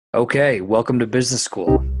Okay, welcome to Business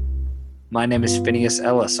School. My name is Phineas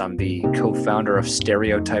Ellis. I'm the co-founder of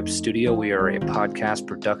Stereotype Studio. We are a podcast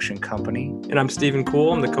production company. And I'm Stephen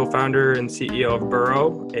Cool. I'm the co-founder and CEO of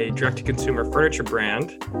Burrow, a direct-to-consumer furniture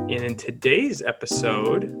brand. And in today's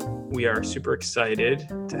episode, we are super excited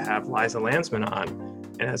to have Liza Landsman on.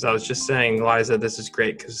 And as I was just saying, Liza, this is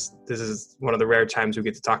great because this is one of the rare times we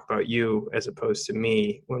get to talk about you as opposed to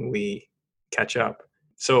me when we catch up.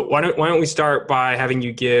 So why don't we start by having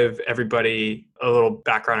you give everybody a little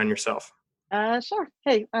background on yourself? Sure.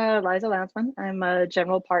 Hey, Liza Landsman. I'm a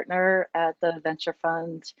general partner at the venture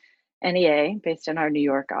fund NEA based in our New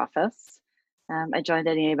York office. I joined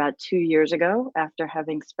NEA about 2 years ago after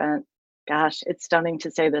having spent, it's stunning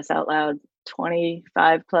to say this out loud,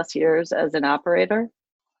 25 plus years as an operator.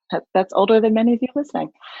 That's older than many of you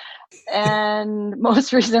listening. And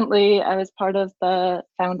most recently, I was part of the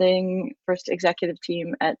founding first executive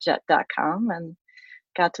team at Jet.com and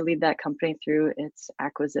got to lead that company through its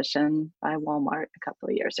acquisition by Walmart a couple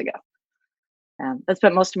of years ago. I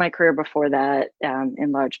spent most of my career before that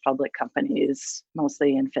in large public companies,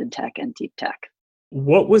 mostly in fintech and deep tech.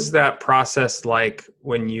 What was that process like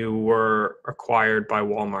when you were acquired by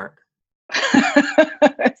Walmart?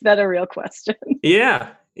 Is that a real question?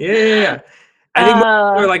 Yeah. I think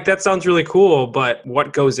more like that sounds really cool, but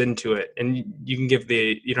what goes into it? And you can give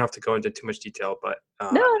you don't have to go into too much detail, but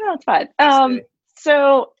no, it's fine.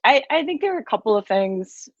 So I think there were a couple of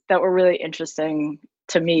things that were really interesting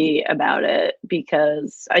to me about it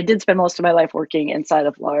because I did spend most of my life working inside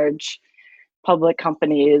of large public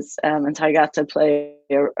companies, and so I got to play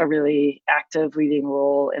a really active leading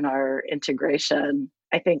role in our integration.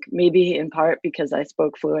 I think maybe in part because I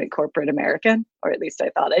spoke fluent corporate American, or at least I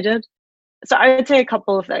thought I did. So I would say a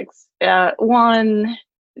couple of things. One,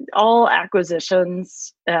 all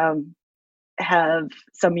acquisitions have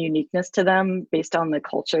some uniqueness to them based on the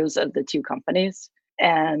cultures of the two companies.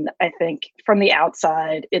 And I think from the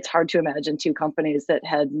outside, it's hard to imagine two companies that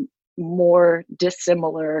had more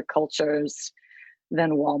dissimilar cultures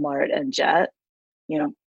than Walmart and Jet.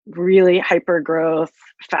 Really hyper growth,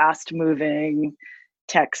 fast moving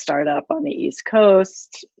tech startup on the East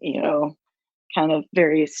Coast, kind of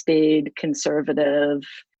very staid, conservative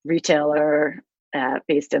retailer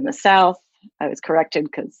based in the South. I was corrected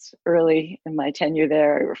because early in my tenure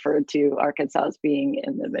there, I referred to Arkansas as being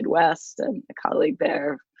in the Midwest, and a colleague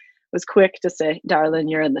there was quick to say, "Darling,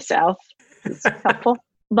 you're in the South." It's helpful.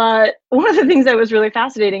 But one of the things that was really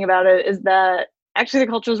fascinating about it is that actually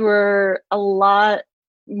the cultures were a lot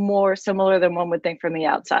more similar than one would think from the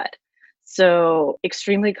outside. So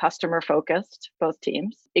extremely customer focused, both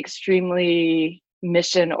teams, extremely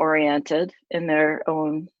mission oriented in their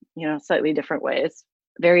own, slightly different ways,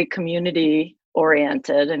 very community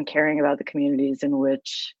oriented and caring about the communities in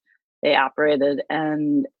which they operated,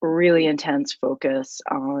 and really intense focus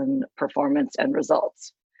on performance and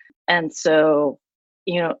results. And so,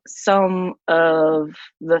 some of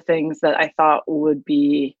the things that I thought would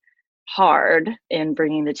be hard in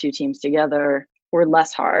bringing the two teams together were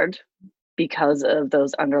less hard because of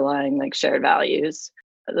those underlying shared values.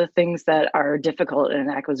 The things that are difficult in an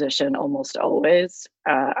acquisition almost always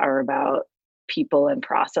are about people and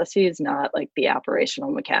processes, not the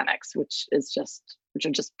operational mechanics, which are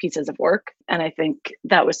just pieces of work. And I think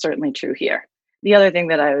that was certainly true here. The other thing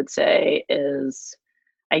that I would say is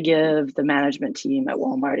I give the management team at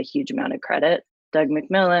Walmart a huge amount of credit. Doug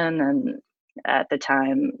McMillon and at the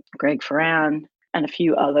time, Greg Ferran and a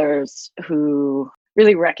few others who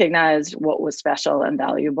really recognized what was special and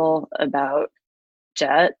valuable about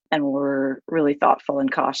Jet and were really thoughtful and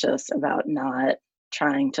cautious about not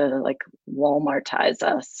trying to Walmartize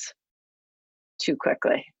us too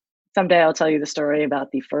quickly. Someday I'll tell you the story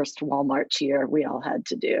about the first Walmart cheer we all had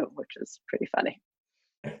to do, which was pretty funny.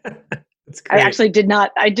 That's great. I actually did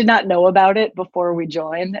not know about it before we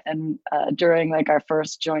joined, and during our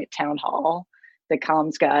first joint town hall, the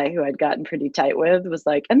comms guy who I'd gotten pretty tight with was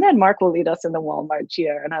like, "And then Mark will lead us in the Walmart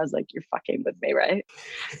cheer." And I was like, "You're fucking with me, right?"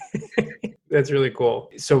 That's really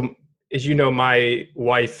cool. So as you know, my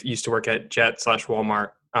wife used to work at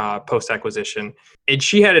Jet/Walmart post-acquisition. And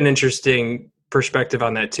she had an interesting perspective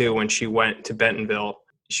on that too when she went to Bentonville.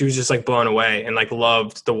 She was just blown away and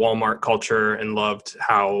loved the Walmart culture and loved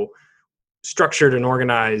how structured and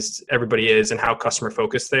organized everybody is and how customer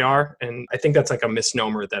focused they are. And I think that's a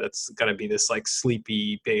misnomer that it's going to be this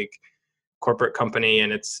sleepy big corporate company,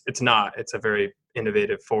 and it's not. It's a very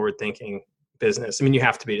innovative, forward thinking business. I mean, you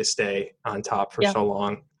have to be to stay on top for so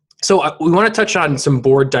long. So we want to touch on some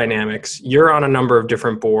board dynamics. You're on a number of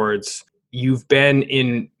different boards. You've been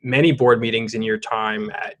in many board meetings in your time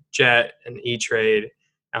at Jet and E-Trade.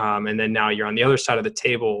 and then now you're on the other side of the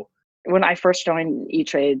table. When I first joined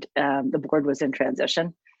E-Trade, the board was in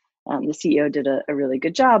transition. The CEO did a really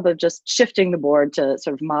good job of just shifting the board to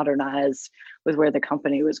sort of modernize with where the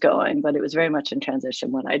company was going, but it was very much in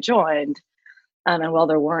transition when I joined. And while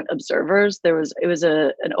there weren't observers, it was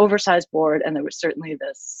an oversized board, and there was certainly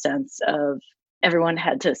this sense of everyone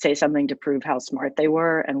had to say something to prove how smart they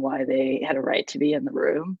were and why they had a right to be in the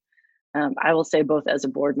room. I will say, both as a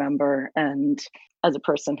board member and as a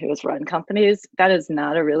person who has run companies, that is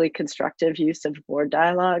not a really constructive use of board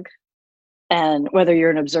dialogue. And whether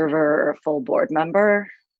you're an observer or a full board member,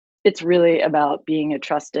 it's really about being a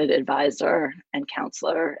trusted advisor and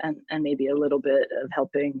counselor, and maybe a little bit of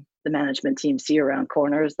helping the management team see around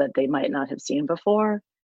corners that they might not have seen before.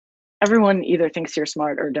 Everyone either thinks you're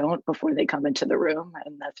smart or don't before they come into the room,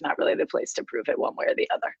 and that's not really the place to prove it one way or the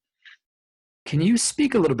other. Can you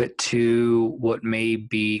speak a little bit to what may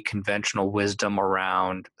be conventional wisdom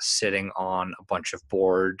around sitting on a bunch of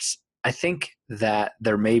boards? I think that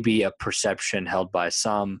there may be a perception held by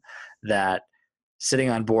some that sitting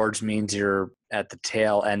on boards means you're at the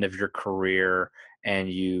tail end of your career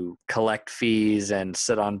and you collect fees and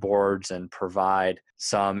sit on boards and provide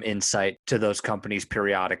some insight to those companies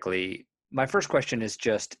periodically. My first question is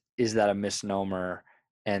just, is that a misnomer?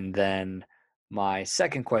 And then my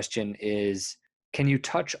second question is, can you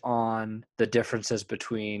touch on the differences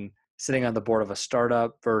between sitting on the board of a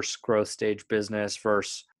startup versus growth stage business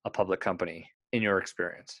versus a public company in your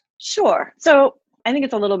experience? Sure. So I think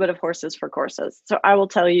it's a little bit of horses for courses. So I will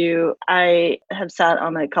tell you, I have sat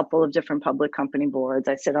on a couple of different public company boards.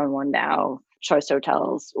 I sit on one now, Choice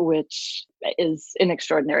Hotels, which is an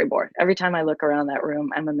extraordinary board. Every time I look around that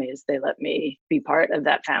room, I'm amazed they let me be part of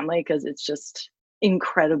that family, because it's just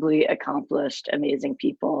incredibly accomplished, amazing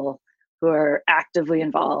people who are actively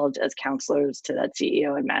involved as counselors to that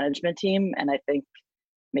CEO and management team, and I think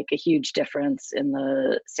make a huge difference in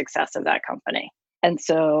the success of that company. And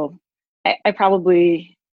so I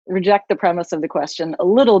probably reject the premise of the question a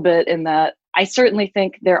little bit, in that I certainly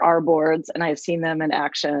think there are boards, and I've seen them in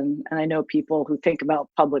action. And I know people who think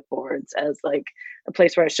about public boards as like a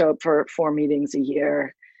place where I show up for 4 meetings a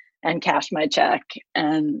year and cash my check,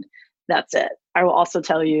 and that's it. I will also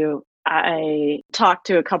tell you, I talked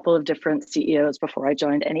to a couple of different CEOs before I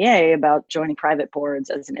joined NEA about joining private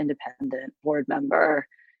boards as an independent board member.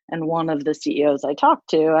 And one of the CEOs I talked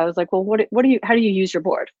to, I was like, well, how do you use your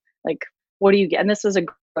board? Like, what do you get? And this was a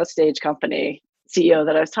growth stage company CEO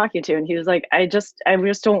that I was talking to. And he was like, I just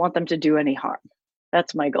don't want them to do any harm.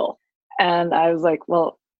 That's my goal. And I was like,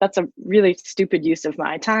 well, that's a really stupid use of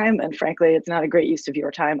my time. And frankly, it's not a great use of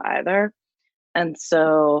your time either. And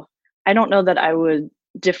so I don't know that I would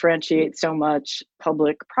differentiate so much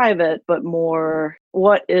public private, but more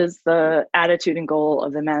what is the attitude and goal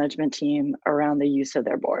of the management team around the use of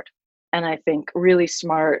their board. And I think really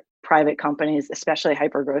smart private companies, especially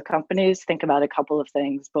hyper-growth companies, think about a couple of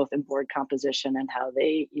things, both in board composition and how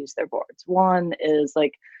they use their boards. One is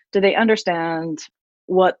like, do they understand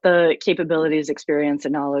what the capabilities, experience,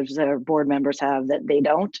 and knowledge their board members have that they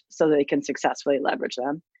don't, so they can successfully leverage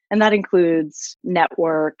them? And that includes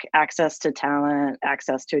network, access to talent,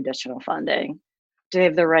 access to additional funding. Do they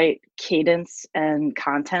have the right cadence and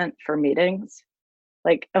content for meetings?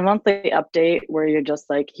 Like a monthly update where you're just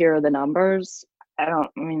like, here are the numbers.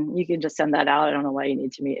 You can just send that out. I don't know why you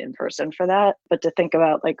need to meet in person for that. But to think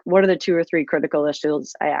about like, what are the 2 or 3 critical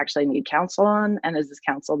issues I actually need counsel on? And is this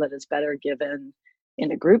counsel that is better given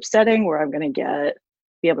in a group setting where I'm going to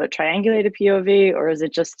be able to triangulate a POV? Or is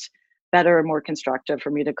it just better and more constructive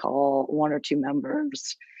for me to call 1 or 2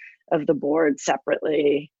 members of the board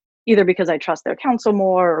separately, either because I trust their counsel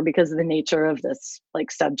more or because of the nature of this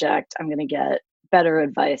like subject, I'm going to get better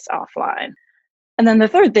advice offline. And then the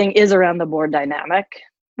third thing is around the board dynamic,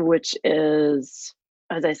 which is,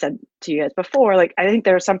 as I said to you guys before, like I think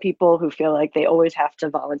there are some people who feel like they always have to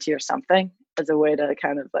volunteer something as a way to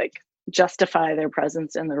kind of like justify their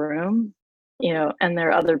presence in the room. And there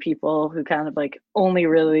are other people who kind of like only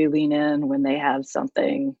really lean in when they have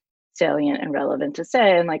something salient and relevant to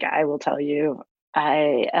say. And like, I will tell you,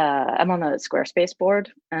 I'm on the Squarespace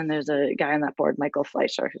board, and there's a guy on that board, Michael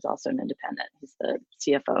Fleischer, who's also an independent. He's the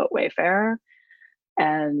CFO at Wayfair.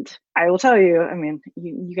 And I will tell you,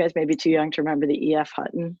 you guys may be too young to remember the E.F.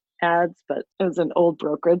 Hutton ads, but it was an old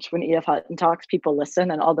brokerage. When E.F. Hutton talks, people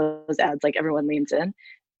listen, and all those ads, like everyone leans in.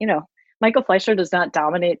 Michael Fleischer does not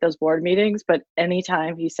dominate those board meetings, but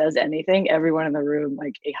anytime he says anything, everyone in the room,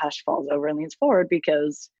 like a hush falls over and leans forward,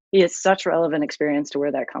 because he has such relevant experience to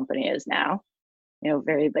where that company is now,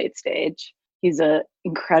 very late stage. He's a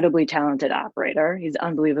incredibly talented operator. He's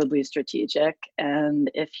unbelievably strategic. And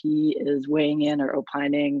if he is weighing in or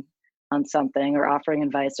opining on something or offering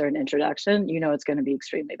advice or an introduction, it's going to be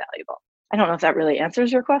extremely valuable. I don't know if that really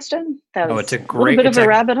answers your question. That No, was a little bit of a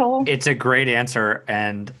rabbit hole. It's a great answer.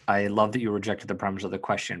 And I love that you rejected the premise of the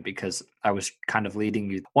question, because I was kind of leading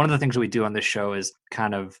you. One of the things we do on this show is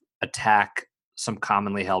kind of attack some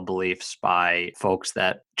commonly held beliefs by folks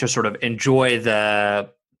that just sort of enjoy the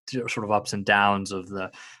sort of ups and downs of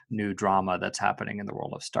the new drama that's happening in the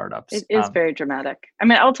world of startups. It is very dramatic. I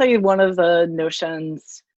mean, I'll tell you one of the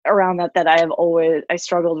notions around that I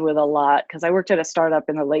struggled with a lot, because I worked at a startup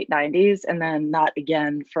in the late 90s and then not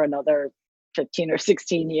again for another 15 or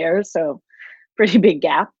 16 years. So pretty big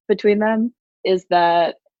gap between them. Is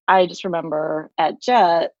that I just remember at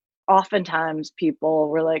Jet, oftentimes people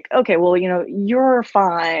were like, okay, well, you're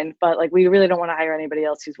fine, but like, we really don't want to hire anybody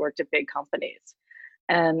else who's worked at big companies.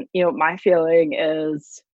 And, my feeling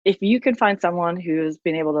is, if you can find someone who's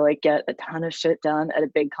been able to like get a ton of shit done at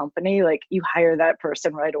a big company, like you hire that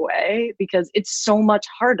person right away, because it's so much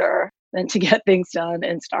harder than to get things done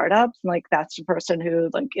in startups. Like that's the person who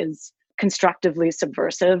like is constructively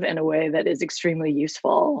subversive in a way that is extremely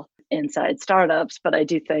useful inside startups. But I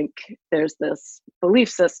do think there's this belief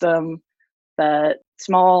system that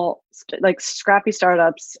small, like scrappy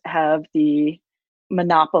startups have the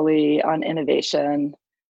monopoly on innovation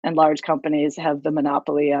and large companies have the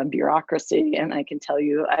monopoly on bureaucracy. And I can tell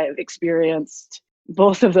you, I have experienced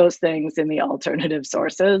both of those things in the alternative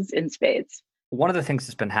sources in spades. One of the things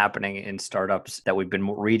that's been happening in startups that we've been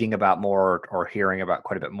reading about more or hearing about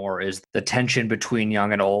quite a bit more is the tension between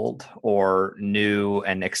young and old, or new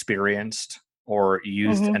and experienced, or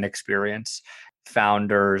youth and experience.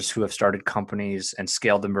 Founders who have started companies and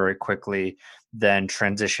scaled them very quickly, then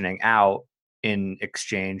transitioning out in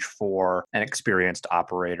exchange for an experienced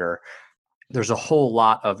operator. There's a whole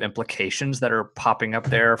lot of implications that are popping up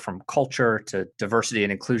there, from culture to diversity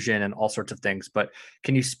and inclusion and all sorts of things. But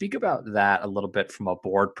can you speak about that a little bit from a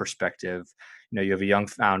board perspective? You have a young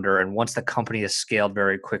founder, and once the company has scaled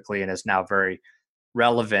very quickly and is now very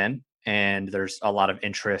relevant, and there's a lot of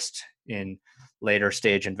interest in later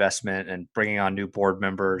stage investment and bringing on new board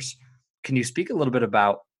members, can you speak a little bit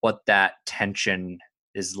about what that tension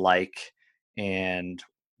is like, and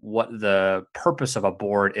what the purpose of a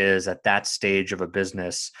board is at that stage of a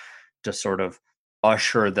business, to sort of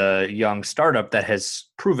usher the young startup that has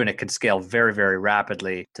proven it can scale very, very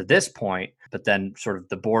rapidly to this point, but then sort of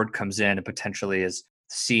the board comes in and potentially is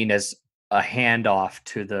seen as a handoff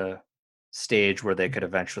to the stage where they could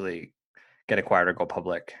eventually get acquired or go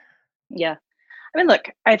public? Yeah. I mean, look,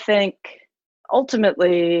 I think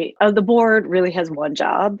ultimately the board really has one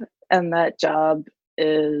job, and that job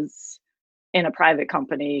is, in a private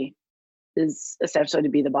company, is essentially to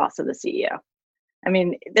be the boss of the CEO. I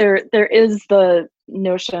mean, there is the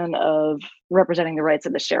notion of representing the rights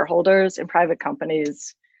of the shareholders in private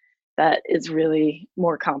companies. That is really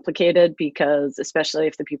more complicated, because especially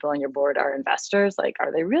if the people on your board are investors, like,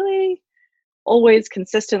 are they really always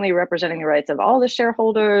consistently representing the rights of all the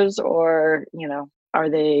shareholders, or, are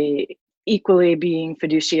they equally being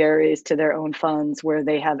fiduciaries to their own funds where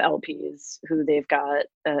they have LPs who they've got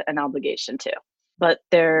an obligation to? But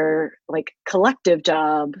their like collective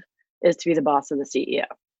job is to be the boss of the CEO.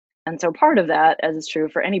 And so part of that, as is true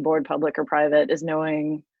for any board, public or private, is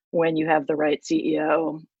knowing when you have the right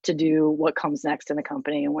CEO to do what comes next in the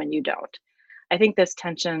company and when you don't. I think this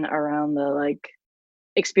tension around the like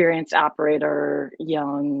experienced operator,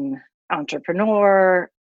 young entrepreneur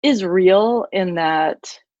is real, in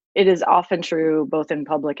that it is often true both in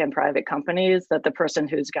public and private companies that the person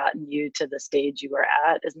who's gotten you to the stage you are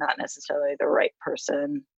at is not necessarily the right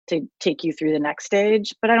person to take you through the next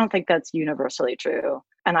stage. But I don't think that's universally true.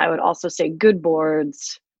 And I would also say good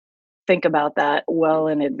boards think about that well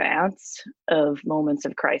in advance of moments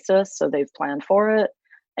of crisis, so they've planned for it.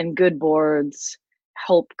 And good boards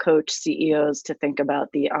help coach CEOs to think about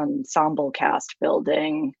the ensemble cast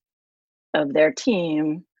building of their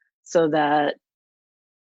team, so that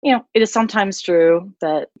it is sometimes true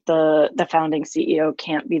that the founding CEO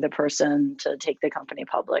can't be the person to take the company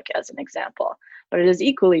public, as an example. But it is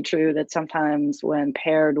equally true that sometimes, when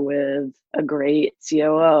paired with a great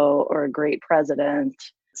COO or a great president,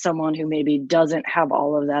 someone who maybe doesn't have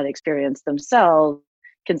all of that experience themselves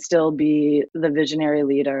can still be the visionary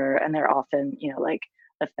leader. And they're often, like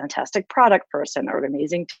a fantastic product person or an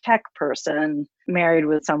amazing tech person married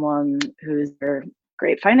with someone who's their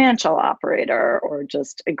great financial operator, or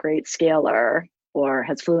just a great scaler, or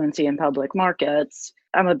has fluency in public markets.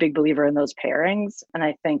 I'm a big believer in those pairings. And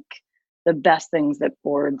I think the best things that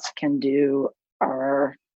boards can do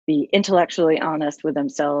are be intellectually honest with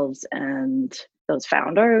themselves and those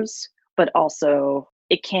founders, but also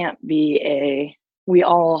it can't be we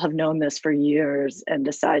all have known this for years and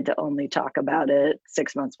decide to only talk about it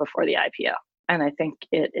 6 months before the IPO. And I think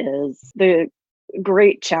it is the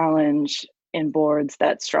great challenge in boards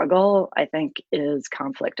that struggle, I think, is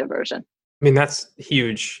conflict aversion. I mean, that's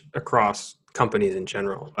huge across companies in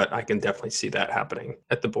general, but I can definitely see that happening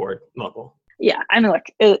at the board level. Yeah, I mean, look,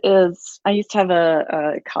 it is. I used to have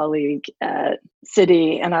a colleague at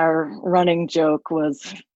Citi, and our running joke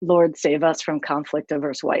was, Lord save us from conflict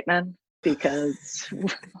averse white men, because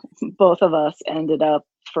both of us ended up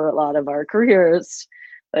for a lot of our careers,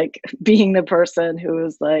 like being the person who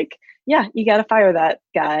was like, yeah, you got to fire that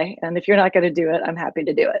guy. And if you're not going to do it, I'm happy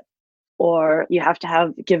to do it. Or you have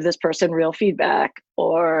to give this person real feedback.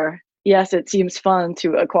 Or yes, it seems fun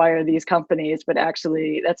to acquire these companies, but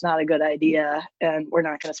actually that's not a good idea. And we're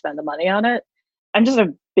not going to spend the money on it. I'm just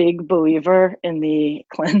a big believer in the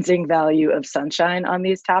cleansing value of sunshine on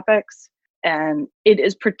these topics. And it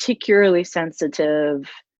is particularly sensitive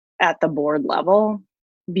at the board level,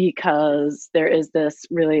 because there is this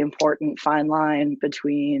really important fine line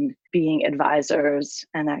between being advisors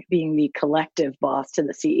and being the collective boss to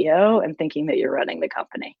the CEO and thinking that you're running the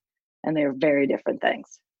company. And they're very different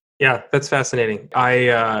things. Yeah, that's fascinating.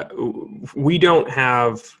 We don't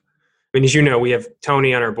have, I mean, as you know, we have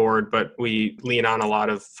Tony on our board, but we lean on a lot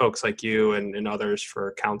of folks like you and others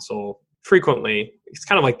for counsel frequently. It's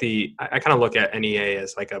kind of like I kind of look at NEA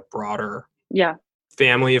as like a broader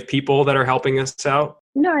family of people that are helping us out.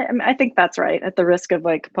 No, I think that's right. At the risk of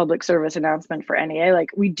like public service announcement for NEA, like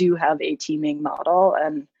we do have a teaming model.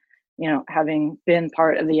 And, having been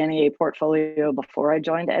part of the NEA portfolio before I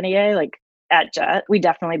joined NEA, like at Jet, we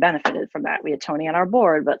definitely benefited from that. We had Tony on our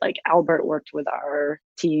board, but like Albert worked with our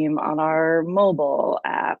team on our mobile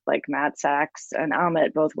app, like Matt Sachs and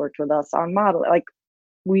Amit both worked with us on model. Like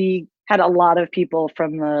we had a lot of people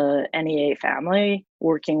from the NEA family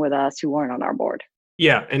working with us who weren't on our board.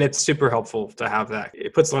 Yeah, and it's super helpful to have that.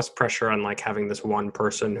 It puts less pressure on like having this one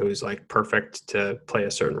person who's like perfect to play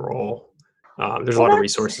a certain role. There's a lot of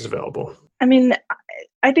resources available. I mean,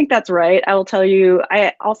 I think that's right. I will tell you,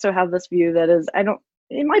 I also have this view that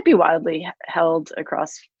it might be widely held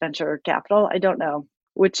across venture capital. I don't know,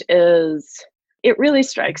 which is, it really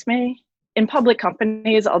strikes me in public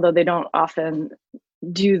companies, although they don't often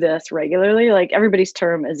do this regularly, like everybody's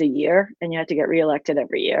term is a year and you have to get reelected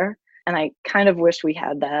every year. And I kind of wish we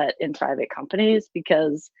had that in private companies,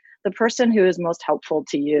 because the person who is most helpful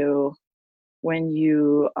to you when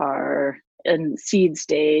you are in seed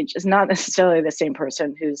stage is not necessarily the same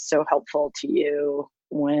person who's so helpful to you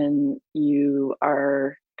when you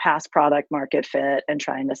are past product market fit and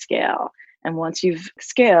trying to scale. And once you've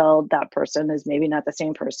scaled, that person is maybe not the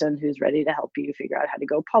same person who's ready to help you figure out how to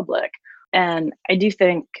go public. And I do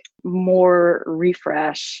think more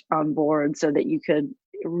refresh on board so that you could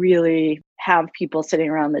really have people sitting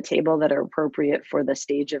around the table that are appropriate for the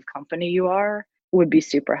stage of company you are would be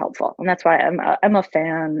super helpful. And that's why I'm a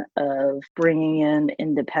fan of bringing in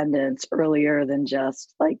independence earlier than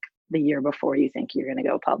just like the year before you think you're going to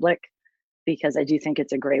go public, because I do think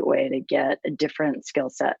it's a great way to get a different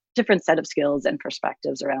set of skills and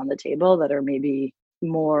perspectives around the table that are maybe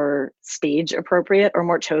more stage appropriate or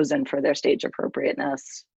more chosen for their stage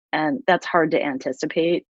appropriateness. And that's hard to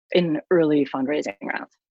anticipate in early fundraising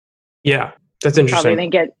rounds. Yeah, that's interesting. Probably they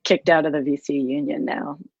get kicked out of the VC union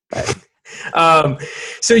now. But.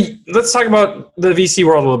 So let's talk about the VC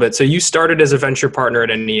world a little bit. So you started as a venture partner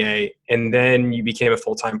at NEA, and then you became a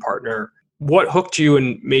full-time partner. What hooked you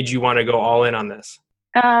and made you want to go all in on this?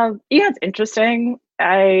 It's interesting.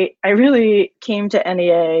 I really came to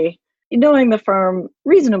NEA knowing the firm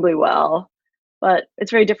reasonably well, but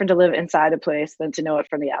it's very different to live inside a place than to know it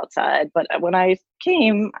from the outside. But when I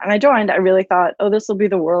came and I joined, I really thought, this will be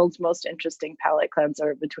the world's most interesting palate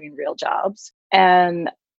cleanser between real jobs. And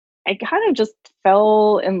I kind of just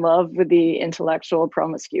fell in love with the intellectual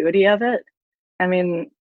promiscuity of it. I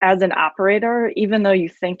mean, as an operator, even though you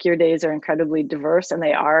think your days are incredibly diverse, and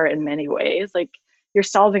they are in many ways, like you're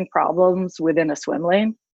solving problems within a swim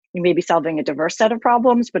lane. You may be solving a diverse set of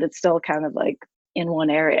problems, but it's still kind of like in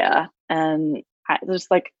one area. And I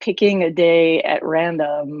just like picking a day at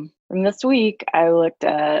random. From this week, I looked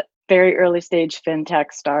at very early stage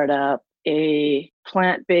fintech startup, a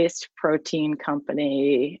plant-based protein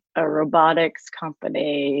company, a robotics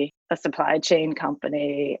company, a supply chain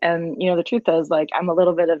company. And, the truth is, like, I'm a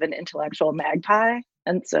little bit of an intellectual magpie.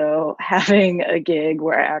 And so having a gig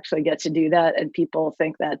where I actually get to do that and people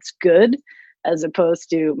think that's good, as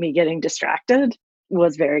opposed to me getting distracted,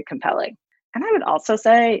 was very compelling. And I would also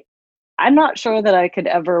say I'm not sure that I could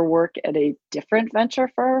ever work at a different venture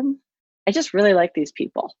firm. I just really like these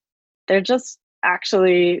people. They're just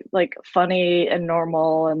actually like funny and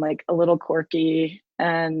normal and like a little quirky.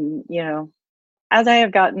 And, as I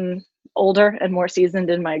have gotten older and more seasoned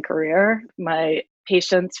in my career, my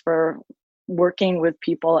patience for working with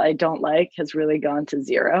people I don't like has really gone to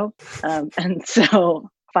zero. And so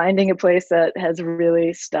finding a place that has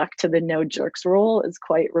really stuck to the no jerks rule is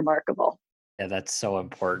quite remarkable. Yeah, that's so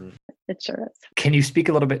important. It sure is. Can you speak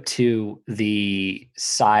a little bit to the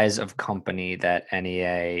size of company that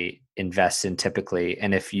NEA invests in typically?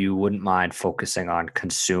 And if you wouldn't mind focusing on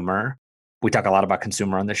consumer, we talk a lot about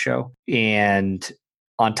consumer on this show. And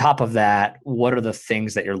on top of that, what are the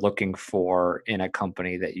things that you're looking for in a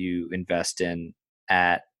company that you invest in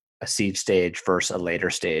at a seed stage versus a later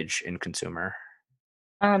stage in consumer?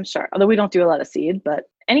 Sure. Although we don't do a lot of seed, but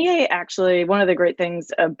NEA actually, one of the great things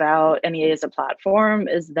about NEA as a platform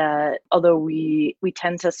is that although we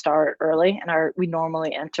tend to start early and we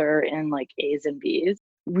normally enter in like A's and B's,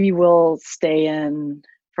 we will stay in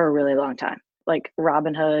for a really long time. Like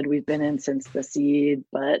Robinhood, we've been in since the seed,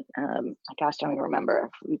 but gosh, I don't even remember.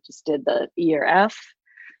 We just did the E or F.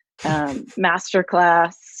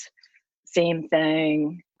 Masterclass, same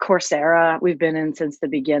thing. Coursera, we've been in since the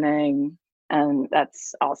beginning. And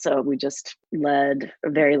that's also, we just led a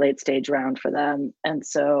very late stage round for them. And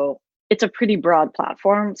so it's a pretty broad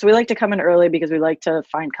platform. So we like to come in early because we like to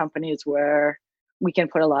find companies where we can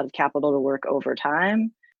put a lot of capital to work over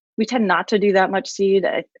time. We tend not to do that much seed,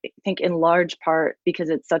 I think in large part because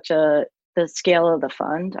it's the scale of the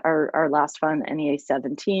fund. Our last fund, NEA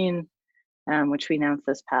 17, which we announced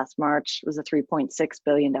this past March, was a $3.6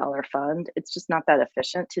 billion fund. It's just not that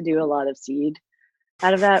efficient to do a lot of seed.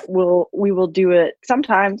 Out of that, we will do it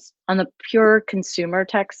sometimes on the pure consumer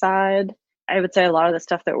tech side. I would say a lot of the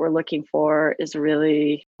stuff that we're looking for is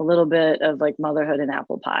really a little bit of like motherhood and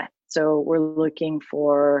apple pie. So we're looking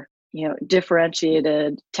for,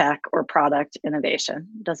 differentiated tech or product innovation.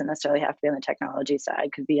 It doesn't necessarily have to be on the technology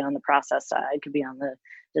side, could be on the process side, could be on the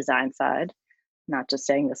design side. Not just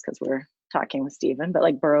saying this because we're talking with Stephen, but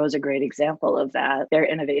like Burrow is a great example of that. Their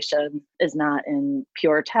innovation is not in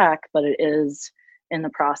pure tech, but it is in the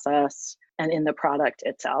process and in the product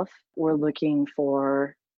itself. We're looking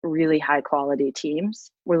for really high quality teams.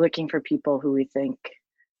 We're looking for people who we think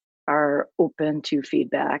are open to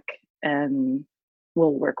feedback and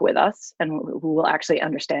will work with us and who will actually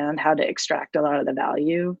understand how to extract a lot of the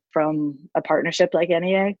value from a partnership like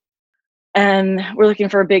NEA. And we're looking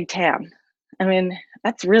for a big TAM. I mean,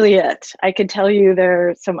 that's really it. I could tell you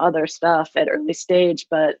there's some other stuff at early stage,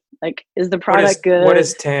 but like, is the product good? What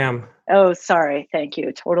is TAM? Oh, sorry. Thank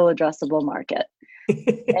you. Total addressable market.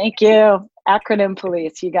 Thank you. Acronym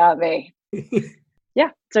police. You got me.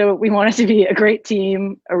 Yeah. So we want it to be a great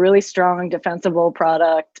team, a really strong, defensible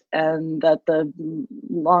product, and that the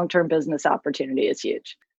long-term business opportunity is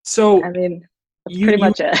huge. So, I mean, that's pretty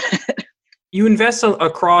much it. You invest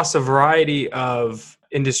across a variety of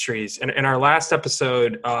industries. And in our last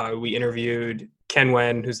episode, we interviewed Ken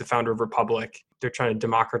Wen, who's the founder of Republic. They're trying to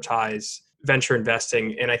democratize venture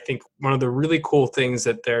investing. And I think one of the really cool things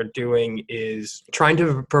that they're doing is trying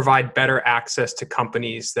to provide better access to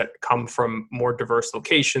companies that come from more diverse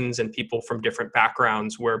locations and people from different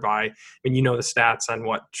backgrounds, whereby, the stats on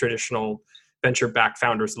what traditional venture-backed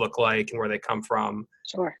founders look like and where they come from.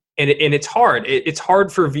 Sure. And it's hard. It's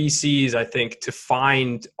hard for VCs, I think, to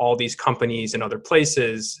find all these companies in other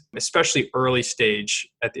places, especially early stage,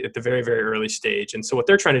 at the very, very early stage. And so what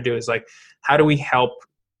they're trying to do is like, how do we help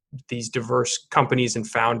these diverse companies and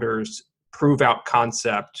founders prove out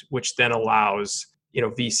concept, which then allows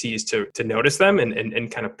VCs to notice them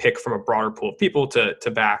and kind of pick from a broader pool of people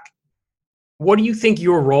to back. What do you think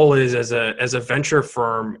your role is as a venture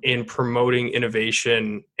firm in promoting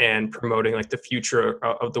innovation and promoting like the future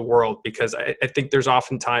of the world? Because I think there's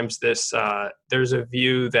oftentimes there's a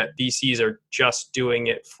view that VCs are just doing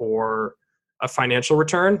it for a financial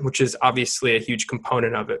return, which is obviously a huge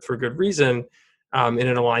component of it for good reason, and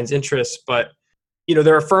it aligns interests. But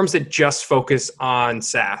there are firms that just focus on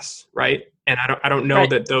SaaS, right? And I don't know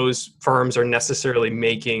that those firms are necessarily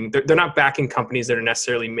they're not backing companies that are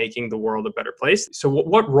necessarily making the world a better place. So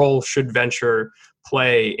what role should venture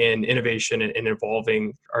play in innovation and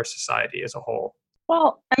evolving our society as a whole?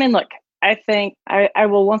 Well, I mean, look, I think I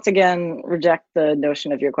will once again reject the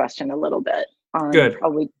notion of your question a little bit on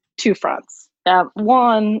probably two fronts.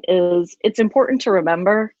 One is it's important to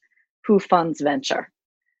remember who funds venture.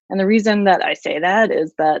 And the reason that I say that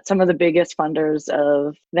is that some of the biggest funders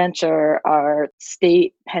of venture are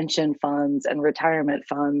state pension funds and retirement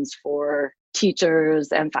funds for teachers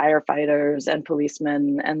and firefighters and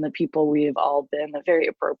policemen and the people we've all been very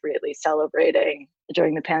appropriately celebrating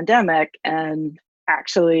during the pandemic. And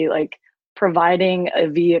actually, like, providing a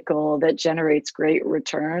vehicle that generates great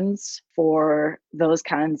returns for those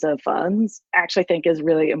kinds of funds, I actually think is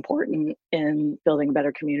really important in building a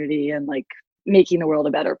better community and like making the world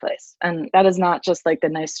a better place. And that is not just like the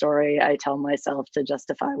nice story I tell myself to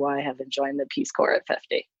justify why I haven't joined the Peace Corps at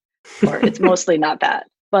 50, or it's mostly not that.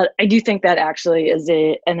 But I do think that actually is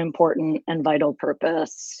an important and vital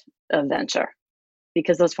purpose of venture,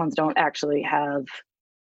 because those funds don't actually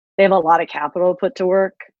they have a lot of capital put to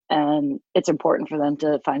work, and it's important for them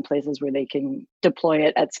to find places where they can deploy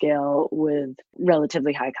it at scale with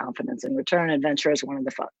relatively high confidence in return. And venture is one of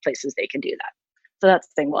the places they can do that. So that's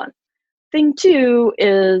thing one. Thing two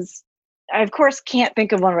is, I of course can't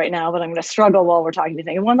think of one right now, but I'm going to struggle while we're talking to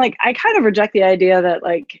think of one. Like, I kind of reject the idea that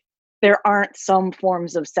like there aren't some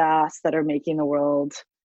forms of SaaS that are making the world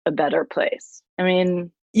a better place. I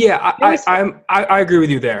mean, yeah, I agree with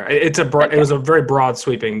you there. It was a very broad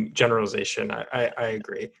sweeping generalization. I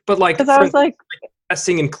agree, but like, because I was like,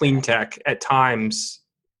 investing in clean tech at times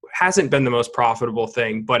hasn't been the most profitable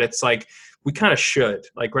thing, but it's like we kind of should,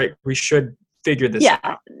 like, right? We should figure this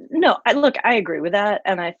out. No, I agree with that,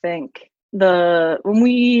 and I think when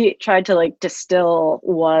we tried to like distill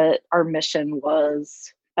what our mission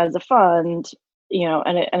was as a fund, you know,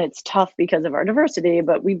 and it's tough because of our diversity,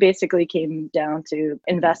 but we basically came down to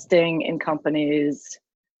investing in companies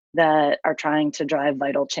that are trying to drive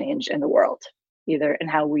vital change in the world, either in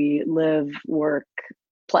how we live, work,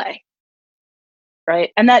 play,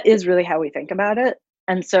 right? And that is really how we think about it.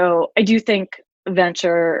 And so I do think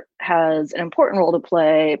venture has an important role to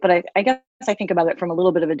play, but I guess I think about it from a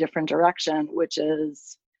little bit of a different direction, which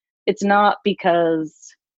is it's not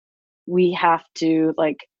because we have to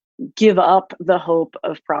like give up the hope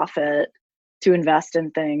of profit to invest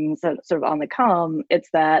in things that sort of on the come. It's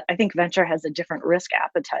that I think venture has a different risk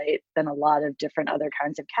appetite than a lot of different other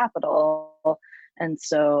kinds of capital. And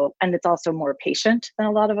it's also more patient than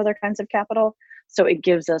a lot of other kinds of capital. So it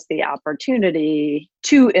gives us the opportunity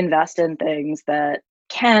to invest in things that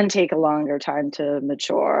can take a longer time to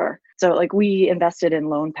mature. So like we invested in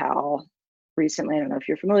LoanPal recently. I don't know if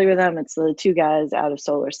you're familiar with them. It's the two guys out of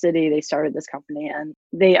Solar City. They started this company and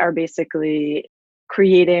they are basically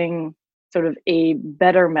creating sort of a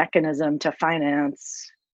better mechanism to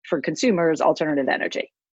finance for consumers alternative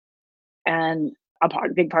energy. And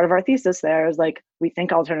big part of our thesis there is like, we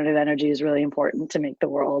think alternative energy is really important to make the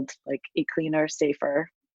world like a cleaner, safer,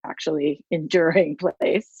 actually enduring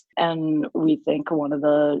place. And we think one of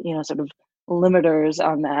the, you know, sort of limiters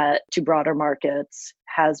on that to broader markets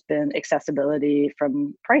has been accessibility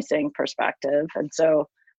from pricing perspective. And so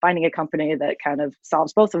finding a company that kind of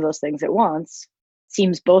solves both of those things at once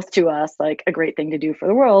seems both to us like a great thing to do for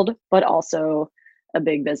the world, but also a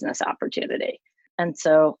big business opportunity. And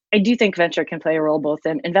so I do think venture can play a role both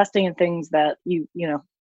in investing in things that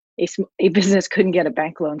a business couldn't get a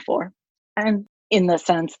bank loan for, and in the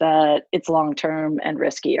sense that it's long-term and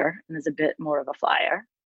riskier and is a bit more of a flyer.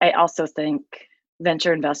 I also think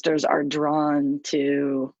venture investors are drawn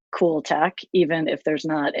to cool tech, even if there's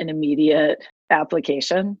not an immediate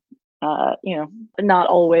application, not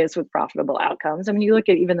always with profitable outcomes. I mean, you look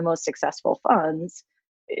at even the most successful funds,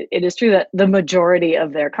 it is true that the majority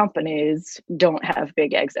of their companies don't have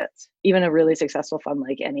big exits. Even a really successful fund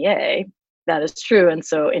like NEA, that is true. And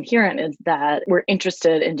so inherent is that we're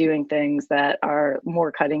interested in doing things that are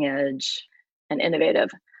more cutting edge and innovative.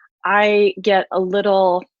 I get a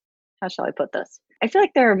little, how shall I put this? I feel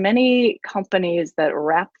like there are many companies that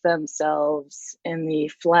wrap themselves in the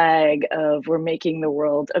flag of we're making the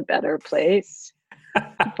world a better place,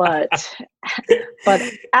 but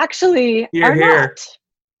actually are not.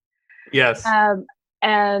 Yes.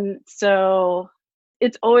 And so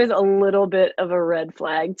it's always a little bit of a red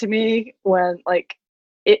flag to me when like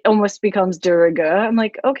it almost becomes de rigueur. I'm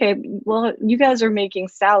like, okay, well, you guys are making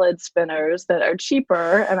salad spinners that are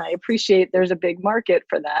cheaper, and I appreciate there's a big market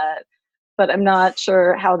for that, but I'm not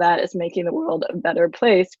sure how that is making the world a better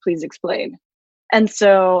place. Please explain. And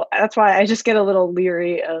so that's why I just get a little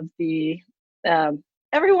leery of the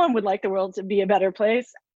everyone would like the world to be a better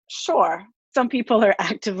place. Sure. Some people are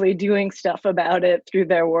actively doing stuff about it through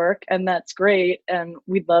their work, and that's great. And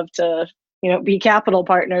we'd love to, be capital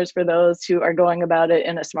partners for those who are going about it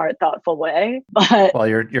in a smart, thoughtful way. But well,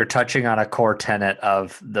 you're touching on a core tenet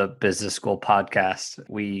of the Business School podcast.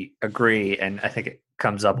 We agree, and I think it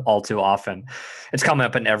comes up all too often. It's coming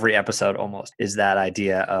up in every episode almost, is that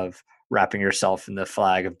idea of wrapping yourself in the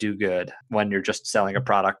flag of do good when you're just selling a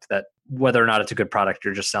product that, whether or not it's a good product,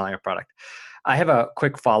 you're just selling a product. I have a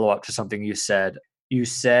quick follow-up to something you said. You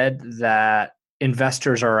said that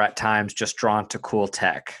investors are at times just drawn to cool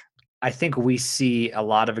tech. I think we see a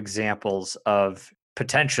lot of examples of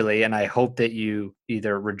potentially, and I hope that you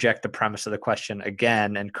either reject the premise of the question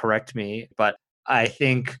again and correct me, but I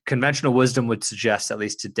think conventional wisdom would suggest, at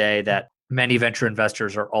least today, that many venture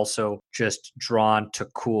investors are also just drawn to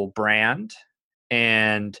cool brand.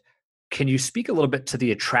 And can you speak a little bit to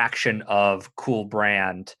the attraction of cool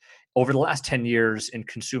brand over the last 10 years in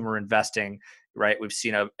consumer investing, right? We've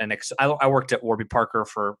seen I worked at Warby Parker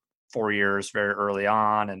for 4 years very early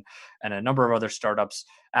on, and a number of other startups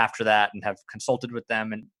after that, and have consulted with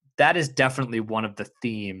them. And that is definitely one of the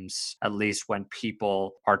themes, at least when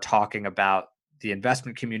people are talking about the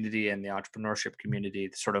investment community and the entrepreneurship community,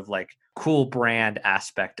 the sort of like cool brand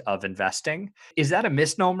aspect of investing. Is that a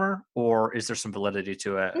misnomer, or is there some validity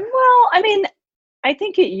to it? Well, I mean, I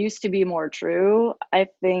think it used to be more true. I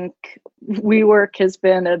think WeWork has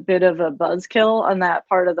been a bit of a buzzkill on that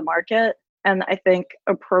part of the market. And I think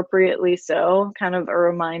appropriately so, kind of a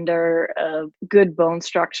reminder of good bone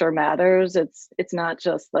structure matters. It's not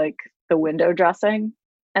just like the window dressing.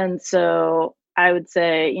 And so I would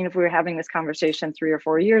say, if we were having this conversation 3 or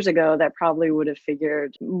 4 years ago, that probably would have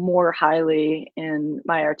figured more highly in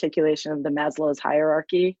my articulation of the Maslow's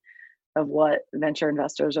hierarchy of what venture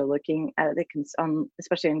investors are looking at,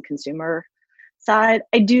 especially in consumer side.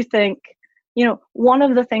 I do think, one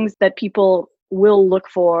of the things that people will look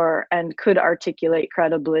for and could articulate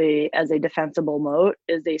credibly as a defensible moat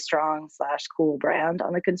is a strong/cool brand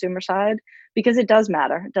on the consumer side, because it does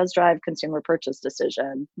matter. It does drive consumer purchase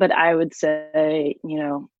decision. But I would say,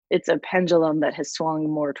 it's a pendulum that has swung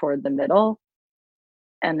more toward the middle.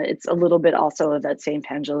 And it's a little bit also of that same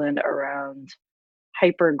pendulum around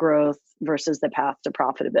hyper growth versus the path to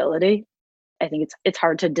profitability. I think it's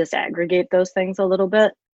hard to disaggregate those things a little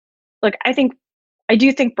bit. Look, I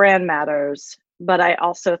do think brand matters, but I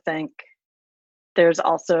also think there's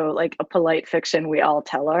also like a polite fiction we all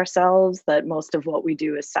tell ourselves that most of what we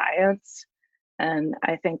do is science. And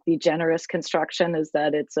I think the generous construction is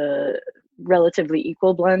that it's a relatively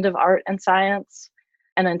equal blend of art and science.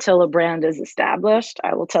 And until a brand is established,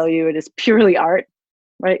 I will tell you it is purely art,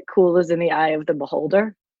 right? Cool is in the eye of the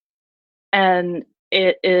beholder. And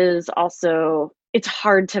it is also, it's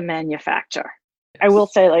hard to manufacture. I will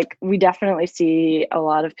say, like, we definitely see a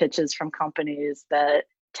lot of pitches from companies that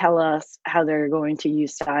tell us how they're going to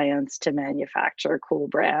use science to manufacture cool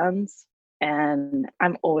brands. And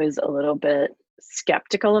I'm always a little bit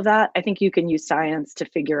skeptical of that. I think you can use science to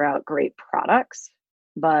figure out great products.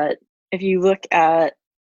 But if you look at,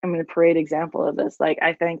 I'm going to parade example of this. Like,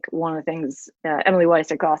 I think one of the things Emily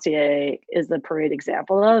Weiss at Glossier is the parade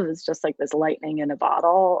example of is just like this lightning in a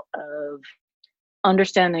bottle of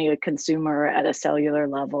understanding a consumer at a cellular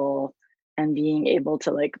level and being able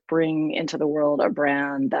to like bring into the world a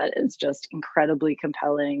brand that is just incredibly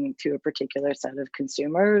compelling to a particular set of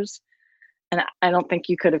consumers. And I don't think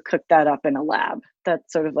you could have cooked that up in a lab.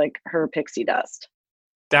 That's sort of like her pixie dust.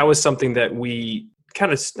 That was something that we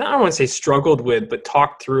kind of, I don't want to say struggled with, but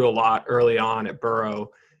talked through a lot early on at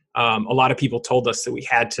Burrow. A lot of people told us that we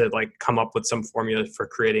had to like come up with some formula for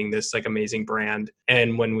creating this like amazing brand.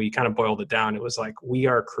 And when we kind of boiled it down, it was like, we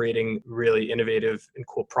are creating really innovative and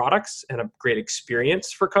cool products and a great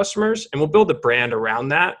experience for customers. And we'll build a brand around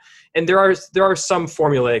that. And there are some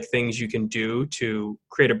formulaic things you can do to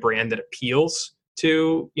create a brand that appeals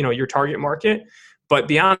to, your target market. But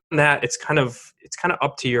beyond that, it's kind of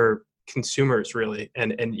up to your consumers really.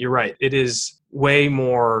 And you're right. It is way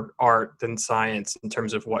more art than science in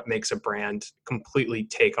terms of what makes a brand completely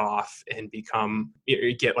take off and become,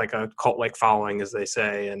 you get like a cult-like following, as they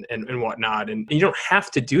say, and whatnot. And you don't have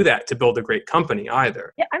to do that to build a great company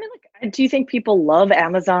either. Yeah, I mean, like, do you think people love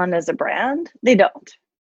Amazon as a brand? They don't.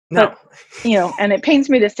 No. But, and it pains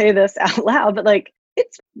me to say this out loud, but like,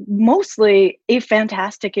 it's mostly a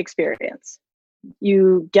fantastic experience.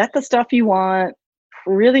 You get the stuff you want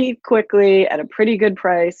really quickly at a pretty good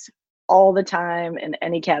price all the time in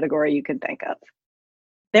any category you can think of.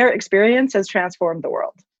 Their experience has transformed the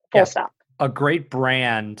world. Full stop. A great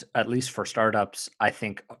brand, at least for startups, I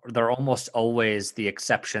think they're almost always the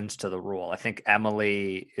exceptions to the rule. I think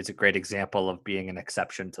Emily is a great example of being an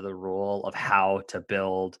exception to the rule of how to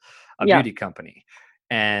build a beauty company.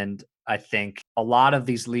 And I think a lot of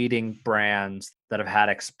these leading brands that have had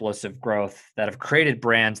explosive growth, that have created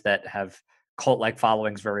brands that have cult-like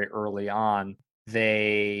followings very early on,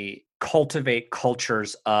 they cultivate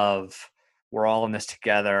cultures of we're all in this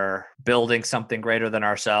together, building something greater than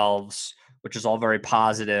ourselves, which is all very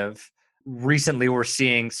positive. Recently, we're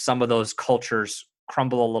seeing some of those cultures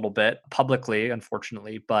crumble a little bit publicly,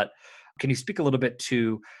 unfortunately. But can you speak a little bit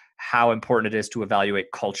to how important it is to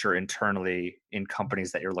evaluate culture internally in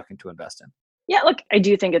companies that you're looking to invest in? Yeah, look, I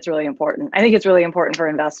do think it's really important. I think it's really important for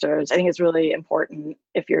investors. I think it's really important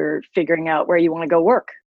if you're figuring out where you want to go work.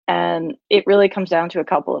 And it really comes down to a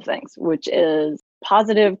couple of things, which is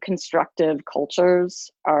positive, constructive cultures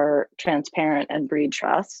are transparent and breed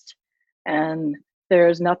trust. And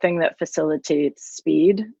there's nothing that facilitates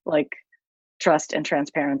speed like trust and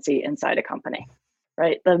transparency inside a company,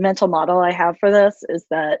 right? The mental model I have for this is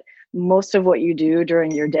that most of what you do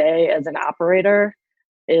during your day as an operator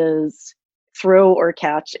is throw or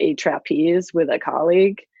catch a trapeze with a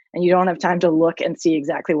colleague, and you don't have time to look and see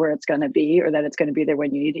exactly where it's going to be or that it's going to be there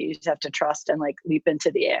when you need it. You just have to trust and like leap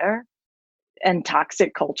into the air. And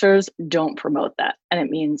toxic cultures don't promote that. And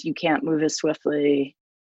it means you can't move as swiftly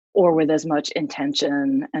or with as much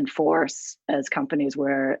intention and force as companies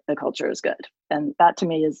where the culture is good. And that to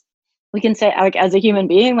me is, we can say, like, as a human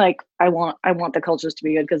being, like I want the cultures to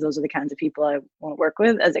be good because those are the kinds of people I want to work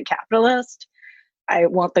with. As a capitalist, I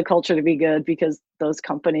want the culture to be good because those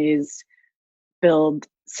companies build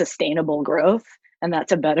sustainable growth, and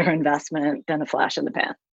that's a better investment than a flash in the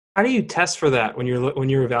pan. How do you test for that when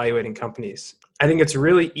you're evaluating companies? I think it's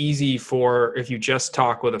really easy for, if you just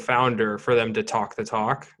talk with a founder, for them to talk the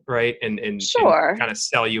talk, right? And Sure. kind of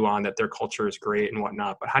sell you on that their culture is great and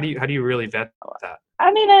whatnot. But how do you really vet that?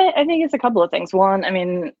 I mean, I think it's a couple of things. One, I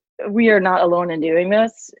mean, we are not alone in doing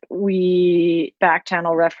this. We back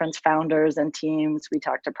channel reference founders and teams. We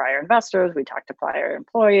talk to prior investors. We talk to prior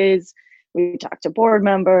employees. We talk to board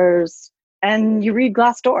members. And you read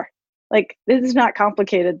Glassdoor. Like, this is not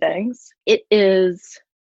complicated things. It is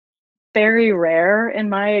very rare in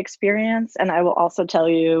my experience. And I will also tell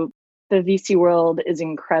you, the VC world is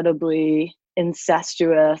incredibly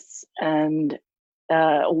incestuous and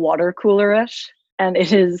water coolerish. And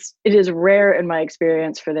it is rare in my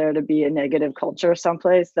experience for there to be a negative culture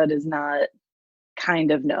someplace that is not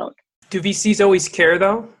kind of known. Do VCs always care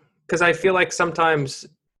though? Because I feel like sometimes.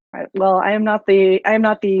 Right. Well, I am not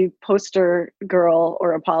the poster girl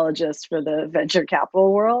or apologist for the venture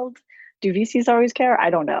capital world. Do VCs always care?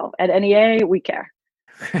 I don't know. At NEA, we care.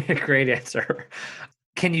 Great answer.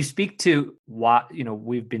 Can you speak to what,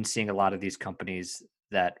 we've been seeing a lot of these companies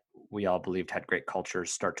that we all believed had great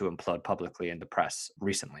cultures start to implode publicly in the press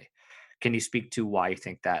recently. Can you speak to why you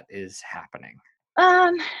think that is happening?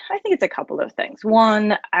 I think it's a couple of things.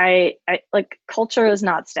 One, I like, culture is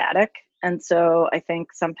not static. And so I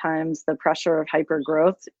think sometimes the pressure of hyper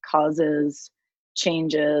growth causes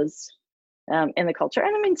changes in the culture.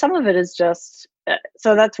 And I mean, some of it is just,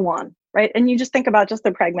 so that's one, right? And you just think about just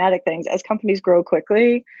the pragmatic things. As companies grow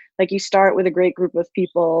quickly, like, you start with a great group of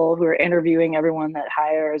people who are interviewing everyone that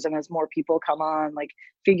hires, and as more people come on, like,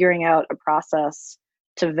 figuring out a process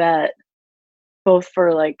to vet both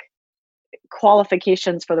for like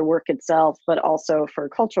qualifications for the work itself, but also for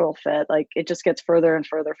cultural fit. Like, it just gets further and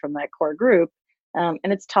further from that core group. And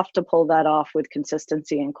it's tough to pull that off with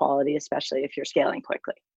consistency and quality, especially if you're scaling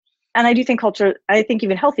quickly. And I think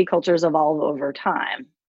even healthy cultures evolve over time,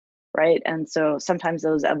 right? And so sometimes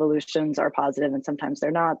those evolutions are positive and sometimes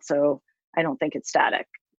they're not. So I don't think it's static.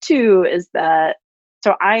 Two is that,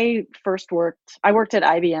 so I worked at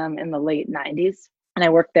IBM in the late 90s. And I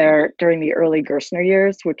worked there during the early Gerstner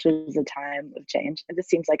years, which was a time of change. And this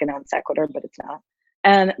seems like a non sequitur, but it's not.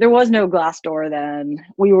 And there was no Glassdoor then.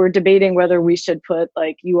 We were debating whether we should put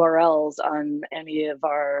like URLs on any of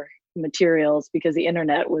our materials because the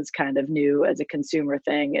internet was kind of new as a consumer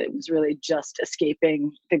thing. It was really just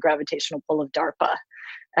escaping the gravitational pull of DARPA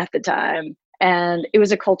at the time. And it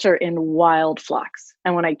was a culture in wild flux.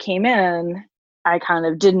 And when I came in, I kind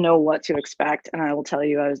of didn't know what to expect. And I will tell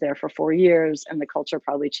you, I was there for 4 years and the culture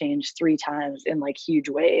probably changed 3 times in like huge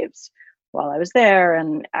waves while I was there.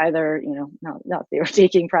 And either, not they were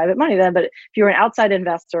taking private money then, but if you were an outside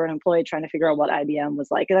investor or an employee trying to figure out what IBM was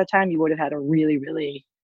like at that time, you would have had a really, really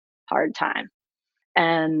hard time.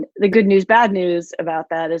 And the good news, bad news about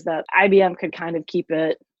that is that IBM could kind of keep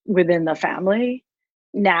it within the family.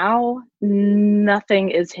 Now, nothing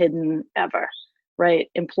is hidden ever. Right?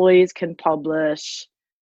 Employees can publish,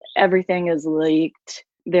 everything is leaked.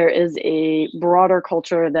 There is a broader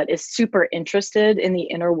culture that is super interested in the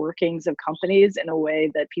inner workings of companies in a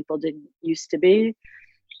way that people didn't used to be.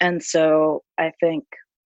 And so I think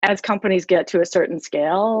as companies get to a certain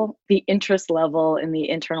scale, the interest level in the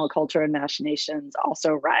internal culture and machinations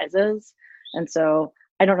also rises. And so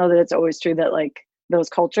I don't know that it's always true that like those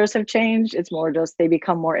cultures have changed. It's more just they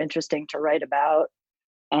become more interesting to write about,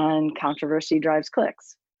 and controversy drives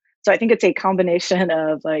clicks. So I think it's a combination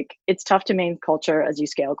of like, it's tough to maintain culture as you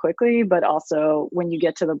scale quickly, but also when you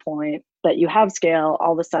get to the point that you have scale,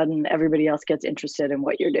 all of a sudden everybody else gets interested in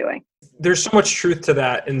what you're doing. There's so much truth to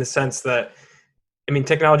that, in the sense that, I mean,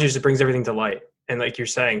 technology just brings everything to light. And like you're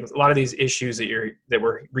saying, a lot of these issues that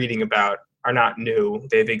we're reading about are not new.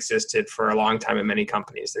 They've existed for a long time in many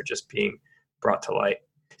companies. They're just being brought to light.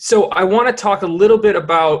 So I want to talk a little bit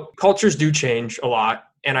about cultures do change a lot.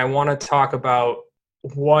 And I want to talk about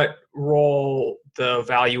what role the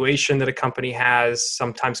valuation that a company has.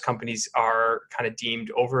 Sometimes companies are kind of deemed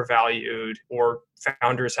overvalued, or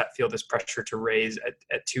founders feel this pressure to raise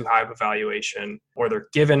at too high of a valuation, or they're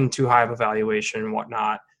given too high of a valuation and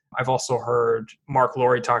whatnot. I've also heard Mark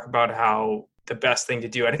Laurie talk about how the best thing to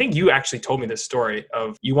do, and I think you actually told me this story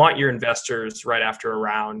of, you want your investors right after a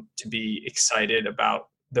round to be excited about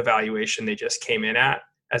the valuation they just came in at,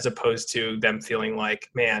 as opposed to them feeling like,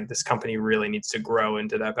 man, this company really needs to grow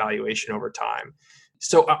into that valuation over time.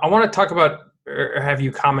 So I want to talk about, or have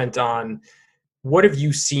you comment on, what have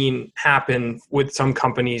you seen happen with some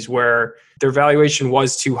companies where their valuation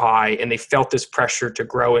was too high and they felt this pressure to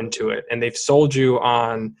grow into it, and they've sold you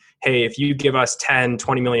on, hey, if you give us $10,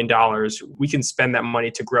 $20 million, we can spend that money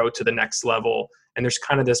to grow to the next level. And there's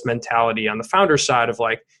kind of this mentality on the founder side of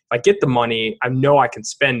like, if I get the money, I know I can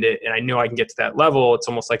spend it and I know I can get to that level. It's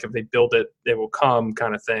almost like if they build it, they will come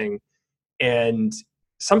kind of thing. And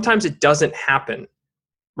sometimes it doesn't happen,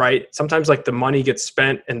 right? Sometimes like the money gets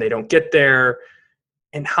spent and they don't get there.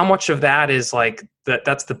 And how much of that is like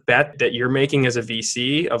that's the bet that you're making as a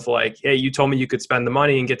VC of like, hey, you told me you could spend the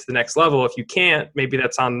money and get to the next level. If you can't, maybe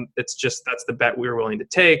that's the bet we're willing to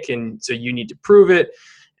take. And so you need to prove it.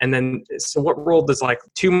 And then, so what role does like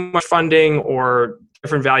too much funding or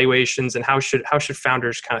different valuations, and how should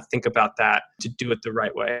founders kind of think about that to do it the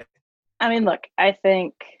right way? I mean, look, I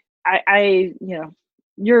think I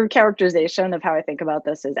your characterization of how I think about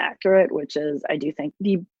this is accurate, which is I do think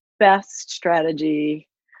the best strategy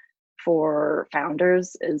for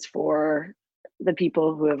founders is for the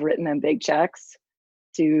people who have written them big checks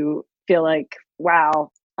to feel like, wow,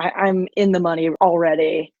 I'm in the money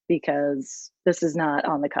already because this is not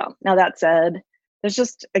on the come. Now, that said, there's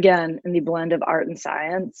just, again, in the blend of art and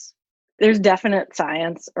science, there's definite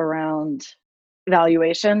science around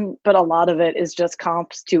valuation, but a lot of it is just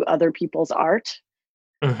comps to other people's art.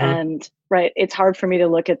 Mm-hmm. And right, it's hard for me to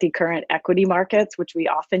look at the current equity markets, which we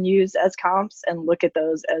often use as comps, and look at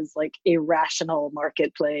those as like a rational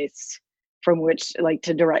marketplace from which like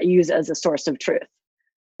to use as a source of truth.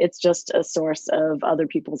 It's just a source of other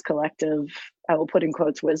people's collective, I will put in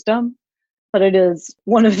quotes, wisdom, but it is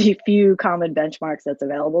one of the few common benchmarks that's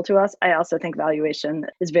available to us. I also think valuation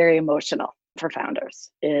is very emotional for founders.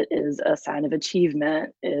 It is a sign of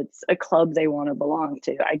achievement. It's a club they want to belong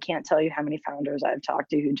to. I can't tell you how many founders I've talked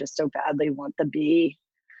to who just so badly want the B.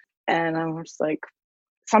 And I'm just like,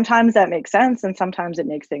 sometimes that makes sense, and sometimes it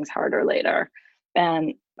makes things harder later.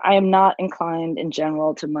 And I am not inclined in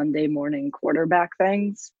general to Monday morning quarterback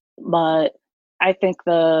things, but I think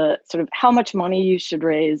the sort of how much money you should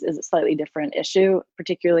raise is a slightly different issue,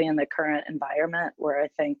 particularly in the current environment where I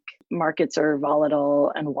think markets are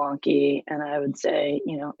volatile and wonky. And I would say,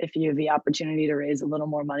 if you have the opportunity to raise a little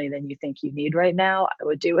more money than you think you need right now, I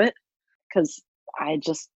would do it, because I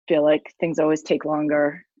just feel like things always take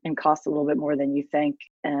longer and cost a little bit more than you think.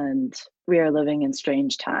 And we are living in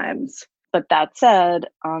strange times. But that said,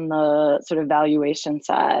 on the sort of valuation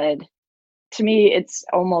side, to me, it's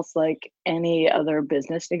almost like any other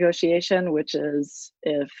business negotiation, which is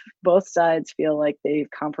if both sides feel like they've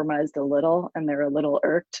compromised a little and they're a little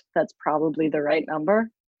irked, that's probably the right number.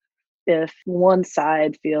 If one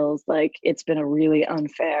side feels like it's been a really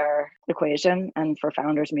unfair equation, and for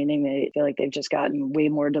founders, meaning they feel like they've just gotten way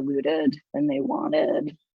more diluted than they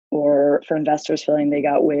wanted, or for investors feeling they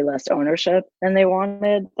got way less ownership than they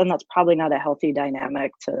wanted, then that's probably not a healthy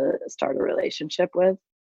dynamic to start a relationship with.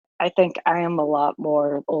 I think I am a lot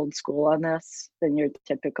more old school on this than your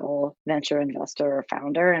typical venture investor or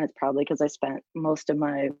founder. And it's probably because I spent most of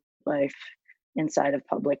my life inside of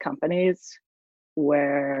public companies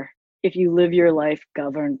where if you live your life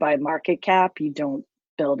governed by market cap, you don't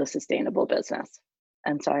build a sustainable business.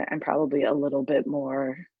 And so I'm probably a little bit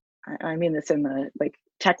more, I mean this in the like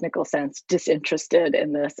technical sense, disinterested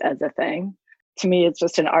in this as a thing. To me, it's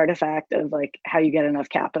just an artifact of like how you get enough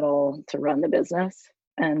capital to run the business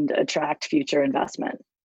and attract future investment.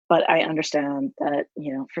 But I understand that,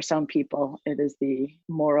 for some people, it is the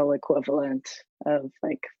moral equivalent of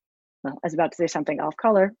like, well, I was about to say something off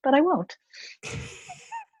color, but I won't.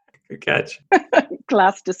 Good catch.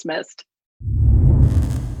 Class dismissed.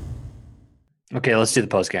 Okay, let's do the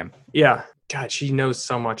post game. Yeah. God, she knows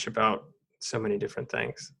so much about so many different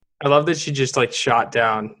things. I love that she just like shot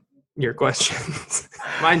down your questions.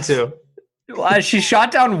 Mine too. She shot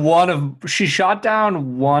down one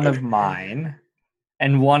of mine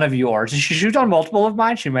and one of yours. Did she shoot down multiple of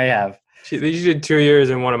mine? She may have. She did 2 years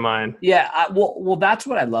and one of mine. Yeah, well, that's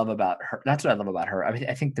what I love about her. That's what I love about her. I mean,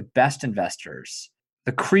 I think the best investors,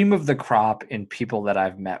 the cream of the crop in people that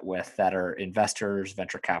I've met with that are investors,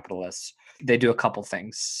 venture capitalists, they do a couple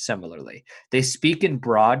things similarly. They speak in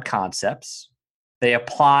broad concepts. They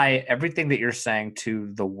apply everything that you're saying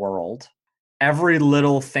to the world. Every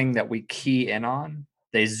little thing that we key in on,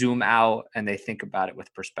 they zoom out and they think about it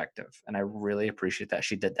with perspective. And I really appreciate that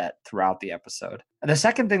she did that throughout the episode. And the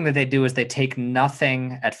second thing that they do is they take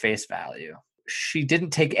nothing at face value. She didn't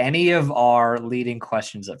take any of our leading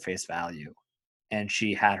questions at face value, and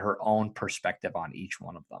she had her own perspective on each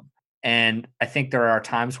one of them. And I think there are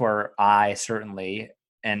times where I certainly,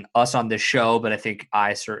 and us on this show, but I think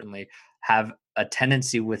I certainly have a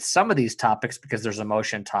tendency with some of these topics because there's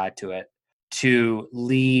emotion tied to it, to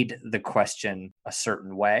lead the question a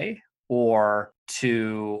certain way or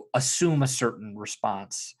to assume a certain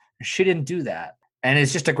response. She didn't do that. And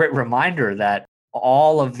it's just a great reminder that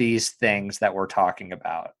all of these things that we're talking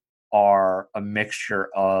about are a mixture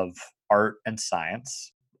of art and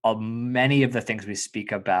science. Many of the things we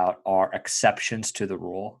speak about are exceptions to the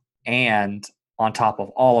rule. And on top of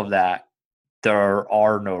all of that, there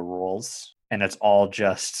are no rules. And it's all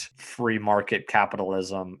just free market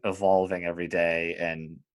capitalism evolving every day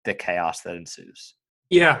and the chaos that ensues.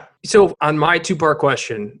 Yeah. So on my 2-part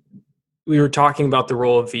question, we were talking about the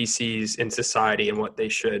role of VCs in society and what they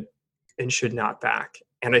should and should not back.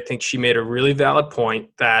 And I think she made a really valid point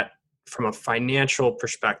that from a financial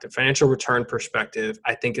perspective, financial return perspective,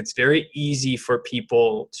 I think it's very easy for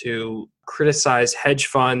people to criticize hedge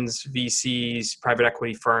funds, VCs, private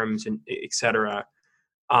equity firms, and et cetera,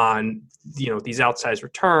 on these outsized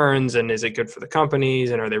returns, and is it good for the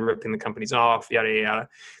companies, and are they ripping the companies off, yada yada.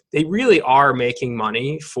 They really are making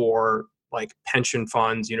money for like pension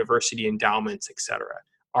funds, university endowments, etc.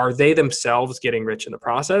 Are they themselves getting rich in the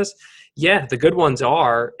process? Yeah, the good ones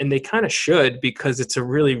are, and they kind of should, because it's a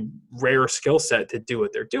really rare skill set to do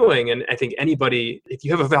what they're doing. And I think anybody, if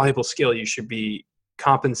you have a valuable skill, you should be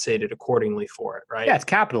compensated accordingly for it, right? Yeah, it's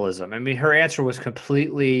capitalism. I mean, her answer was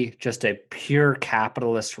completely just a pure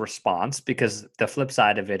capitalist response, because the flip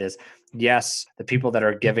side of it is, yes, the people that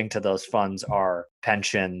are giving to those funds are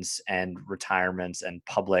pensions and retirements and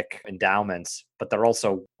public endowments, but they're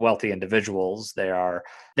also wealthy individuals.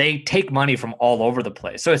 They take money from all over the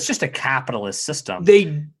place. So it's just a capitalist system.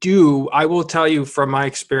 They do. I will tell you from my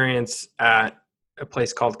experience at a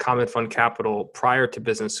place called Common Fund Capital prior to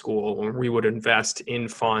business school, when we would invest in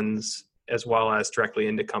funds as well as directly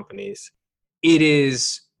into companies. It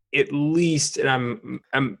is at least, and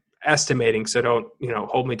I'm estimating, so don't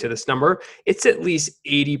hold me to this number. It's at least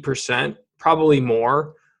 80%, probably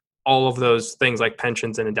more, all of those things like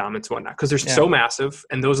pensions and endowments and whatnot, because they're so massive,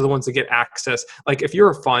 and those are the ones that get access. Like if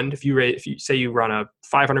you're a fund, if you say you run a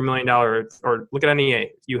 $500 million, or look at NEA,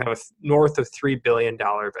 you have a north of $3 billion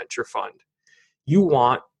venture fund. You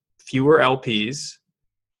want fewer LPs,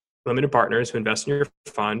 limited partners who invest in your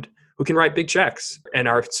fund, who can write big checks and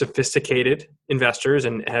are sophisticated investors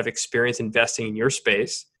and have experience investing in your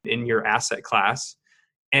space, in your asset class.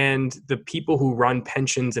 And the people who run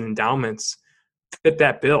pensions and endowments fit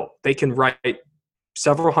that bill. They can write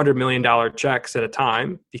several $100 million checks at a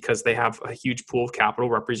time because they have a huge pool of capital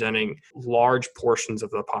representing large portions of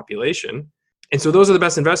the population. And so those are the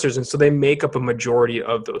best investors. And so they make up a majority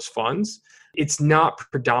of those funds. It's not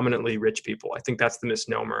predominantly rich people. I think that's the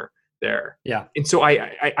misnomer there. Yeah. And so I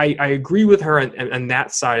agree with her on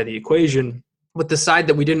that side of the equation. But the side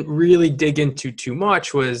that we didn't really dig into too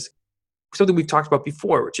much was something we've talked about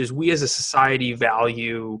before, which is we as a society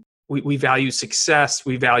we value success,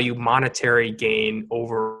 we value monetary gain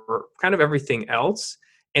over kind of everything else.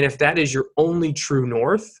 And if that is your only true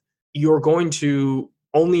north, you're going to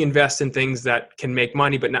only invest in things that can make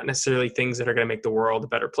money, but not necessarily things that are going to make the world a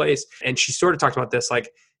better place. And she sort of talked about this, like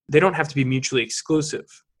they don't have to be mutually exclusive.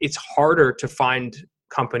 It's harder to find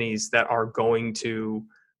companies that are going to,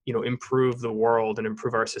 improve the world and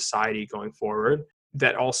improve our society going forward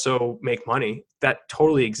that also make money. That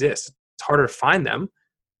totally exists. It's harder to find them,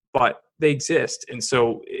 but they exist. And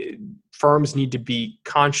so firms need to be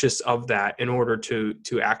conscious of that in order to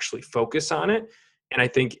actually focus on it. And I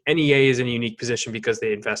think NEA is in a unique position because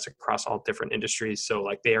they invest across all different industries. So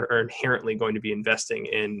like they are inherently going to be investing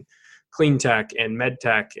in clean tech and med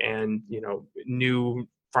tech and, new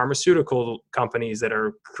pharmaceutical companies that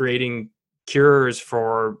are creating cures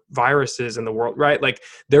for viruses in the world, right? Like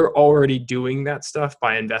they're already doing that stuff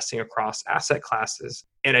by investing across asset classes.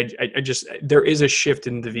 And I just, there is a shift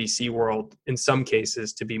in the VC world in some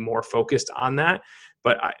cases to be more focused on that.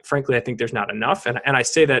 But frankly, I think there's not enough. And I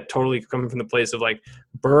say that totally coming from the place of like,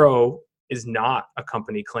 Burrow is not a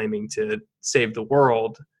company claiming to save the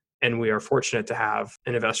world. And we are fortunate to have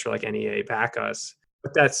an investor like NEA back us.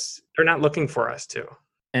 But they're not looking for us to.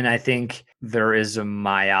 And I think there is a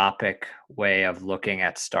myopic way of looking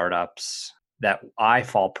at startups that I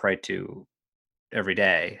fall prey to every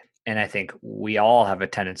day. And I think we all have a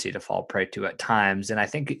tendency to fall prey to at times. And I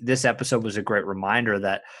think this episode was a great reminder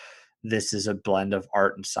that this is a blend of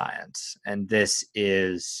art and science. And this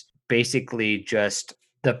is basically just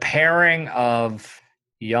the pairing of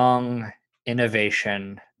young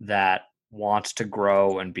innovation that wants to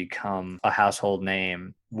grow and become a household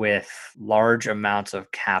name with large amounts of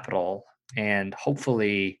capital and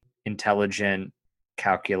hopefully intelligent,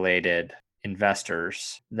 calculated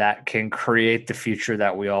investors that can create the future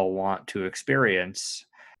that we all want to experience.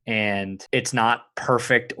 And it's not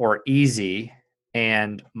perfect or easy.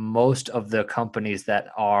 And most of the companies that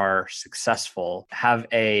are successful have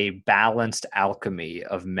a balanced alchemy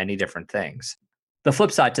of many different things. The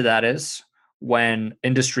flip side to that is when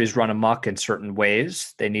industries run amok in certain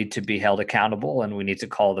ways, they need to be held accountable, and we need to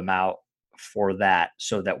call them out for that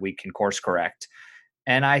so that we can course correct.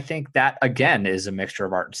 And I think that, again, is a mixture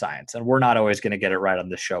of art and science. And we're not always going to get it right on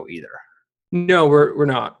this show either. No, we're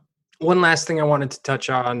not. One last thing I wanted to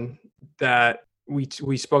touch on that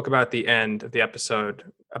we spoke about at the end of the episode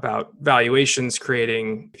about valuations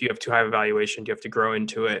creating, if you have too high of a valuation, you have to grow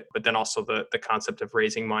into it. But then also the concept of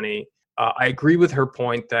raising money. I agree with her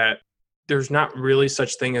point that there's not really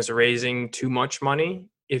such thing as raising too much money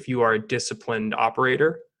if you are a disciplined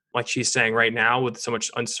operator. Like she's saying right now, with so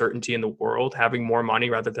much uncertainty in the world, having more money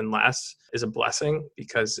rather than less is a blessing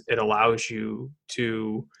because it allows you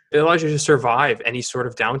to survive any sort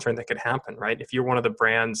of downturn that could happen, right? If you're one of the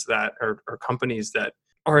brands that or companies that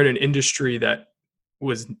are in an industry that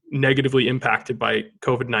was negatively impacted by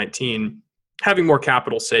COVID-19, having more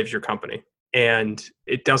capital saves your company. And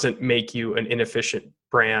it doesn't make you an inefficient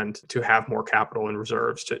brand to have more capital and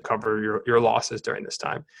reserves to cover your losses during this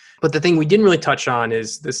time. But the thing we didn't really touch on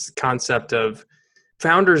is this concept of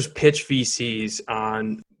founders pitch VCs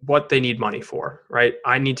on what they need money for, right?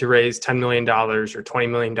 I need to raise $10 million or $20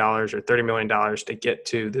 million or $30 million to get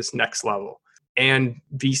to this next level. And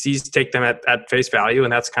VCs take them at face value.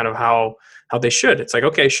 And that's kind of how they should. It's like,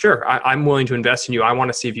 okay, sure, I'm willing to invest in you. I want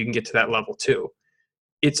to see if you can get to that level too.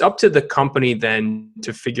 It's up to the company then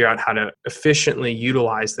to figure out how to efficiently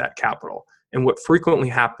utilize that capital. And what frequently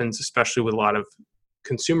happens, especially with a lot of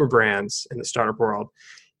consumer brands in the startup world,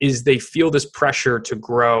 is they feel this pressure to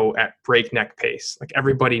grow at breakneck pace. Like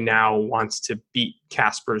everybody now wants to beat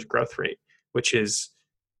Casper's growth rate, which is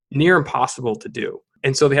near impossible to do.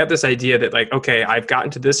 And so they have this idea that like, okay, I've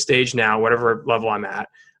gotten to this stage now, whatever level I'm at,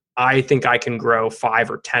 I think I can grow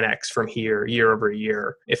 5 or 10x from here year over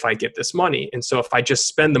year if I get this money. And so if I just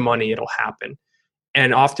spend the money, it'll happen.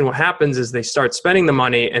 And often what happens is they start spending the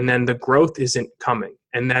money and then the growth isn't coming.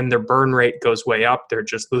 And then their burn rate goes way up. They're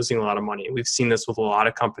just losing a lot of money. We've seen this with a lot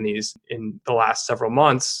of companies in the last several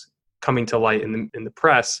months coming to light in the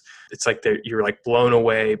press. It's like you're like blown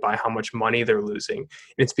away by how much money they're losing. And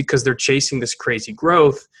it's because they're chasing this crazy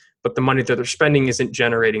growth, but the money that they're spending isn't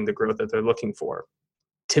generating the growth that they're looking for.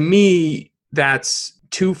 To me, that's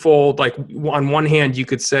twofold. Like on one hand, you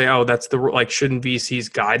could say, oh, that's shouldn't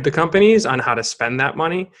VCs guide the companies on how to spend that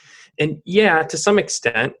money? And yeah, to some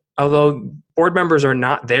extent, although board members are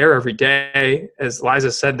not there every day, as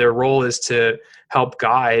Liza said, their role is to help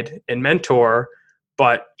guide and mentor,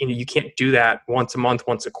 but you can't do that once a month,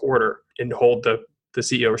 once a quarter and hold the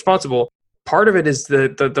CEO responsible. Part of it is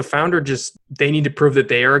the founder they need to prove that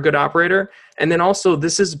they are a good operator. And then also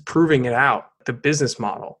this is proving it out. The business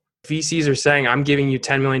model. VCs are saying, I'm giving you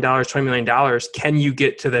 $10 million, $20 million. Can you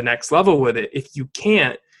get to the next level with it? If you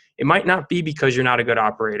can't, it might not be because you're not a good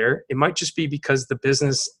operator. It might just be because the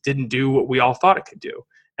business didn't do what we all thought it could do.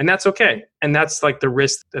 And that's okay. And that's like the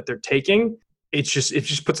risk that they're taking. It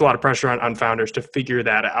just puts a lot of pressure on founders to figure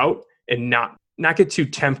that out and not get too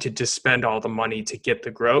tempted to spend all the money to get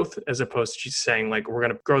the growth, as opposed to just saying like, we're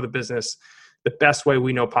going to grow the business the best way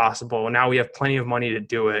we know possible. And now we have plenty of money to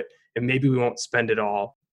do it. And maybe we won't spend it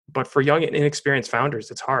all. But for young and inexperienced founders,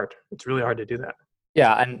 it's hard. It's really hard to do that.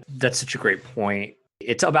 Yeah, and that's such a great point.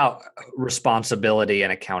 It's about responsibility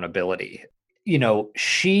and accountability.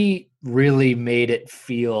 She really made it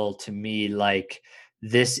feel to me like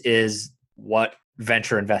this is what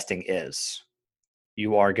venture investing is.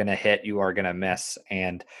 You are going to hit, you are going to miss.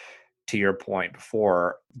 And to your point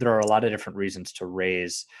before, there are a lot of different reasons to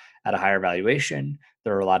raise at a higher valuation.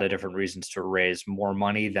 There are a lot of different reasons to raise more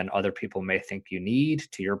money than other people may think you need.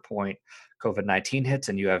 To your point, COVID-19 hits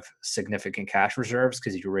and you have significant cash reserves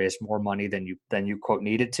because you raised more money than you quote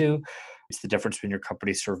needed to. It's the difference between your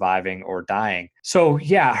company surviving or dying. So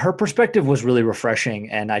yeah, her perspective was really refreshing.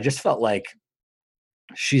 And I just felt like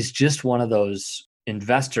she's just one of those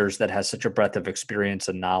investors that has such a breadth of experience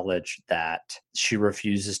and knowledge that she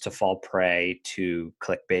refuses to fall prey to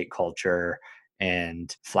clickbait culture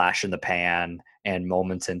and flash in the pan and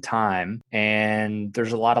moments in time. And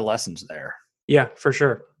there's a lot of lessons there. Yeah, for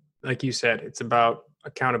sure. Like you said, it's about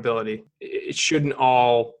accountability. It shouldn't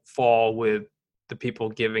all fall with the people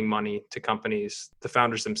giving money to companies. The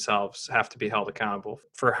founders themselves have to be held accountable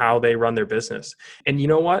for how they run their business. And you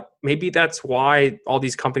know what? Maybe that's why all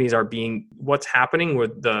these companies are what's happening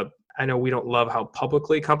with I know we don't love how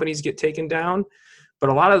publicly companies get taken down, but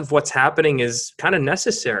a lot of what's happening is kind of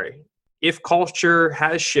necessary. If culture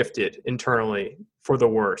has shifted internally for the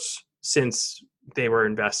worse since they were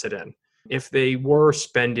invested in, if they were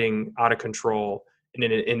spending out of control in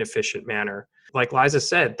an inefficient manner, like Liza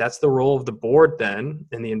said, that's the role of the board then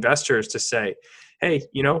and the investors to say, hey,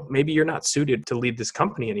 maybe you're not suited to lead this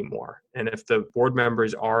company anymore. And if the board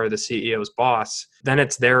members are the CEO's boss, then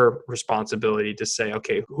it's their responsibility to say,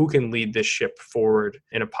 okay, who can lead this ship forward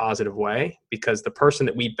in a positive way? Because the person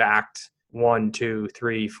that we backed 1, 2,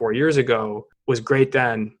 3, 4 years ago was great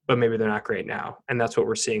then, but maybe they're not great now. And that's what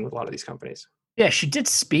we're seeing with a lot of these companies. Yeah, she did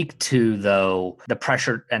speak to, though, the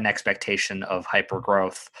pressure and expectation of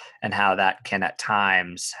hypergrowth and how that can at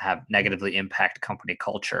times have negatively impact company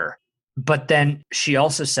culture. But then she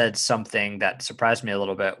also said something that surprised me a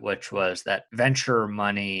little bit, which was that venture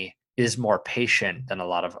money is more patient than a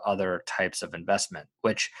lot of other types of investment,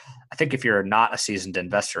 which I think if you're not a seasoned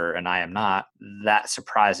investor, and I am not, that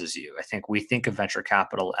surprises you. I think we think of venture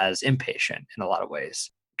capital as impatient in a lot of ways.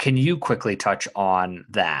 Can you quickly touch on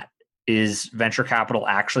that? Is venture capital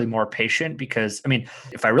actually more patient? Because, I mean,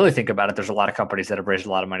 if I really think about it, there's a lot of companies that have raised a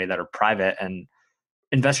lot of money that are private, and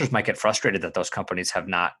investors might get frustrated that those companies have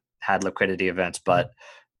not had liquidity events, but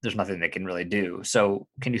there's nothing they can really do. So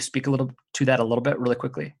can you speak a little to that a little bit really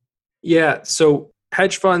quickly? Yeah. So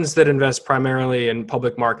hedge funds that invest primarily in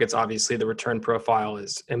public markets, obviously the return profile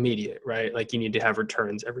is immediate, right? Like you need to have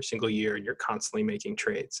returns every single year and you're constantly making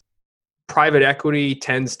trades. Private equity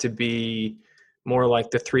tends to be more like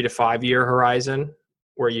the 3 to 5 year horizon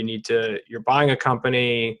where you're buying a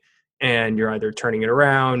company and you're either turning it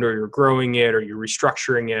around or you're growing it or you're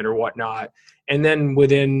restructuring it or whatnot. And then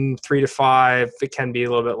within 3 to 5, it can be a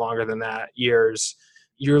little bit longer than that, years,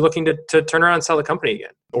 you're looking to turn around and sell the company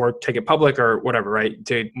again or take it public or whatever, right?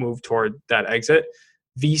 To move toward that exit.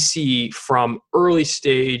 VC from early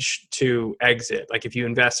stage to exit, like if you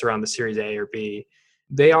invest around the Series A or B,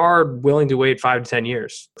 they are willing to wait 5 to 10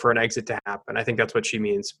 years for an exit to happen. I think that's what she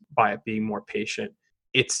means by it being more patient.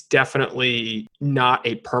 It's definitely not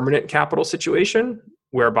a permanent capital situation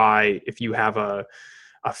whereby if you have a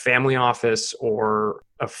family office or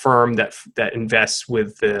a firm that invests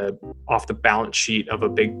off the balance sheet of a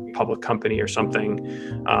big public company or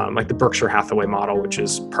something, like the Berkshire Hathaway model, which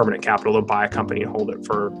is permanent capital to buy a company and hold it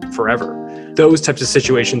for forever. Those types of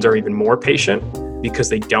situations are even more patient because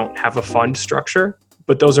they don't have a fund structure.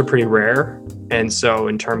 But those are pretty rare. And so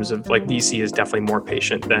in terms of like VC is definitely more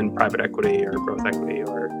patient than private equity or growth equity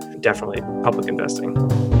or definitely public investing.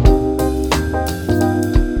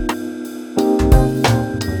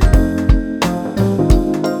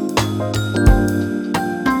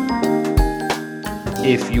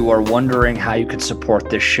 If you are wondering how you can support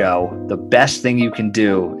this show, the best thing you can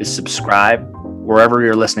do is subscribe. Wherever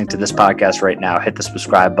you're listening to this podcast right now, hit the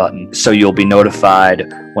subscribe button so you'll be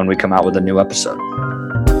notified when we come out with a new episode.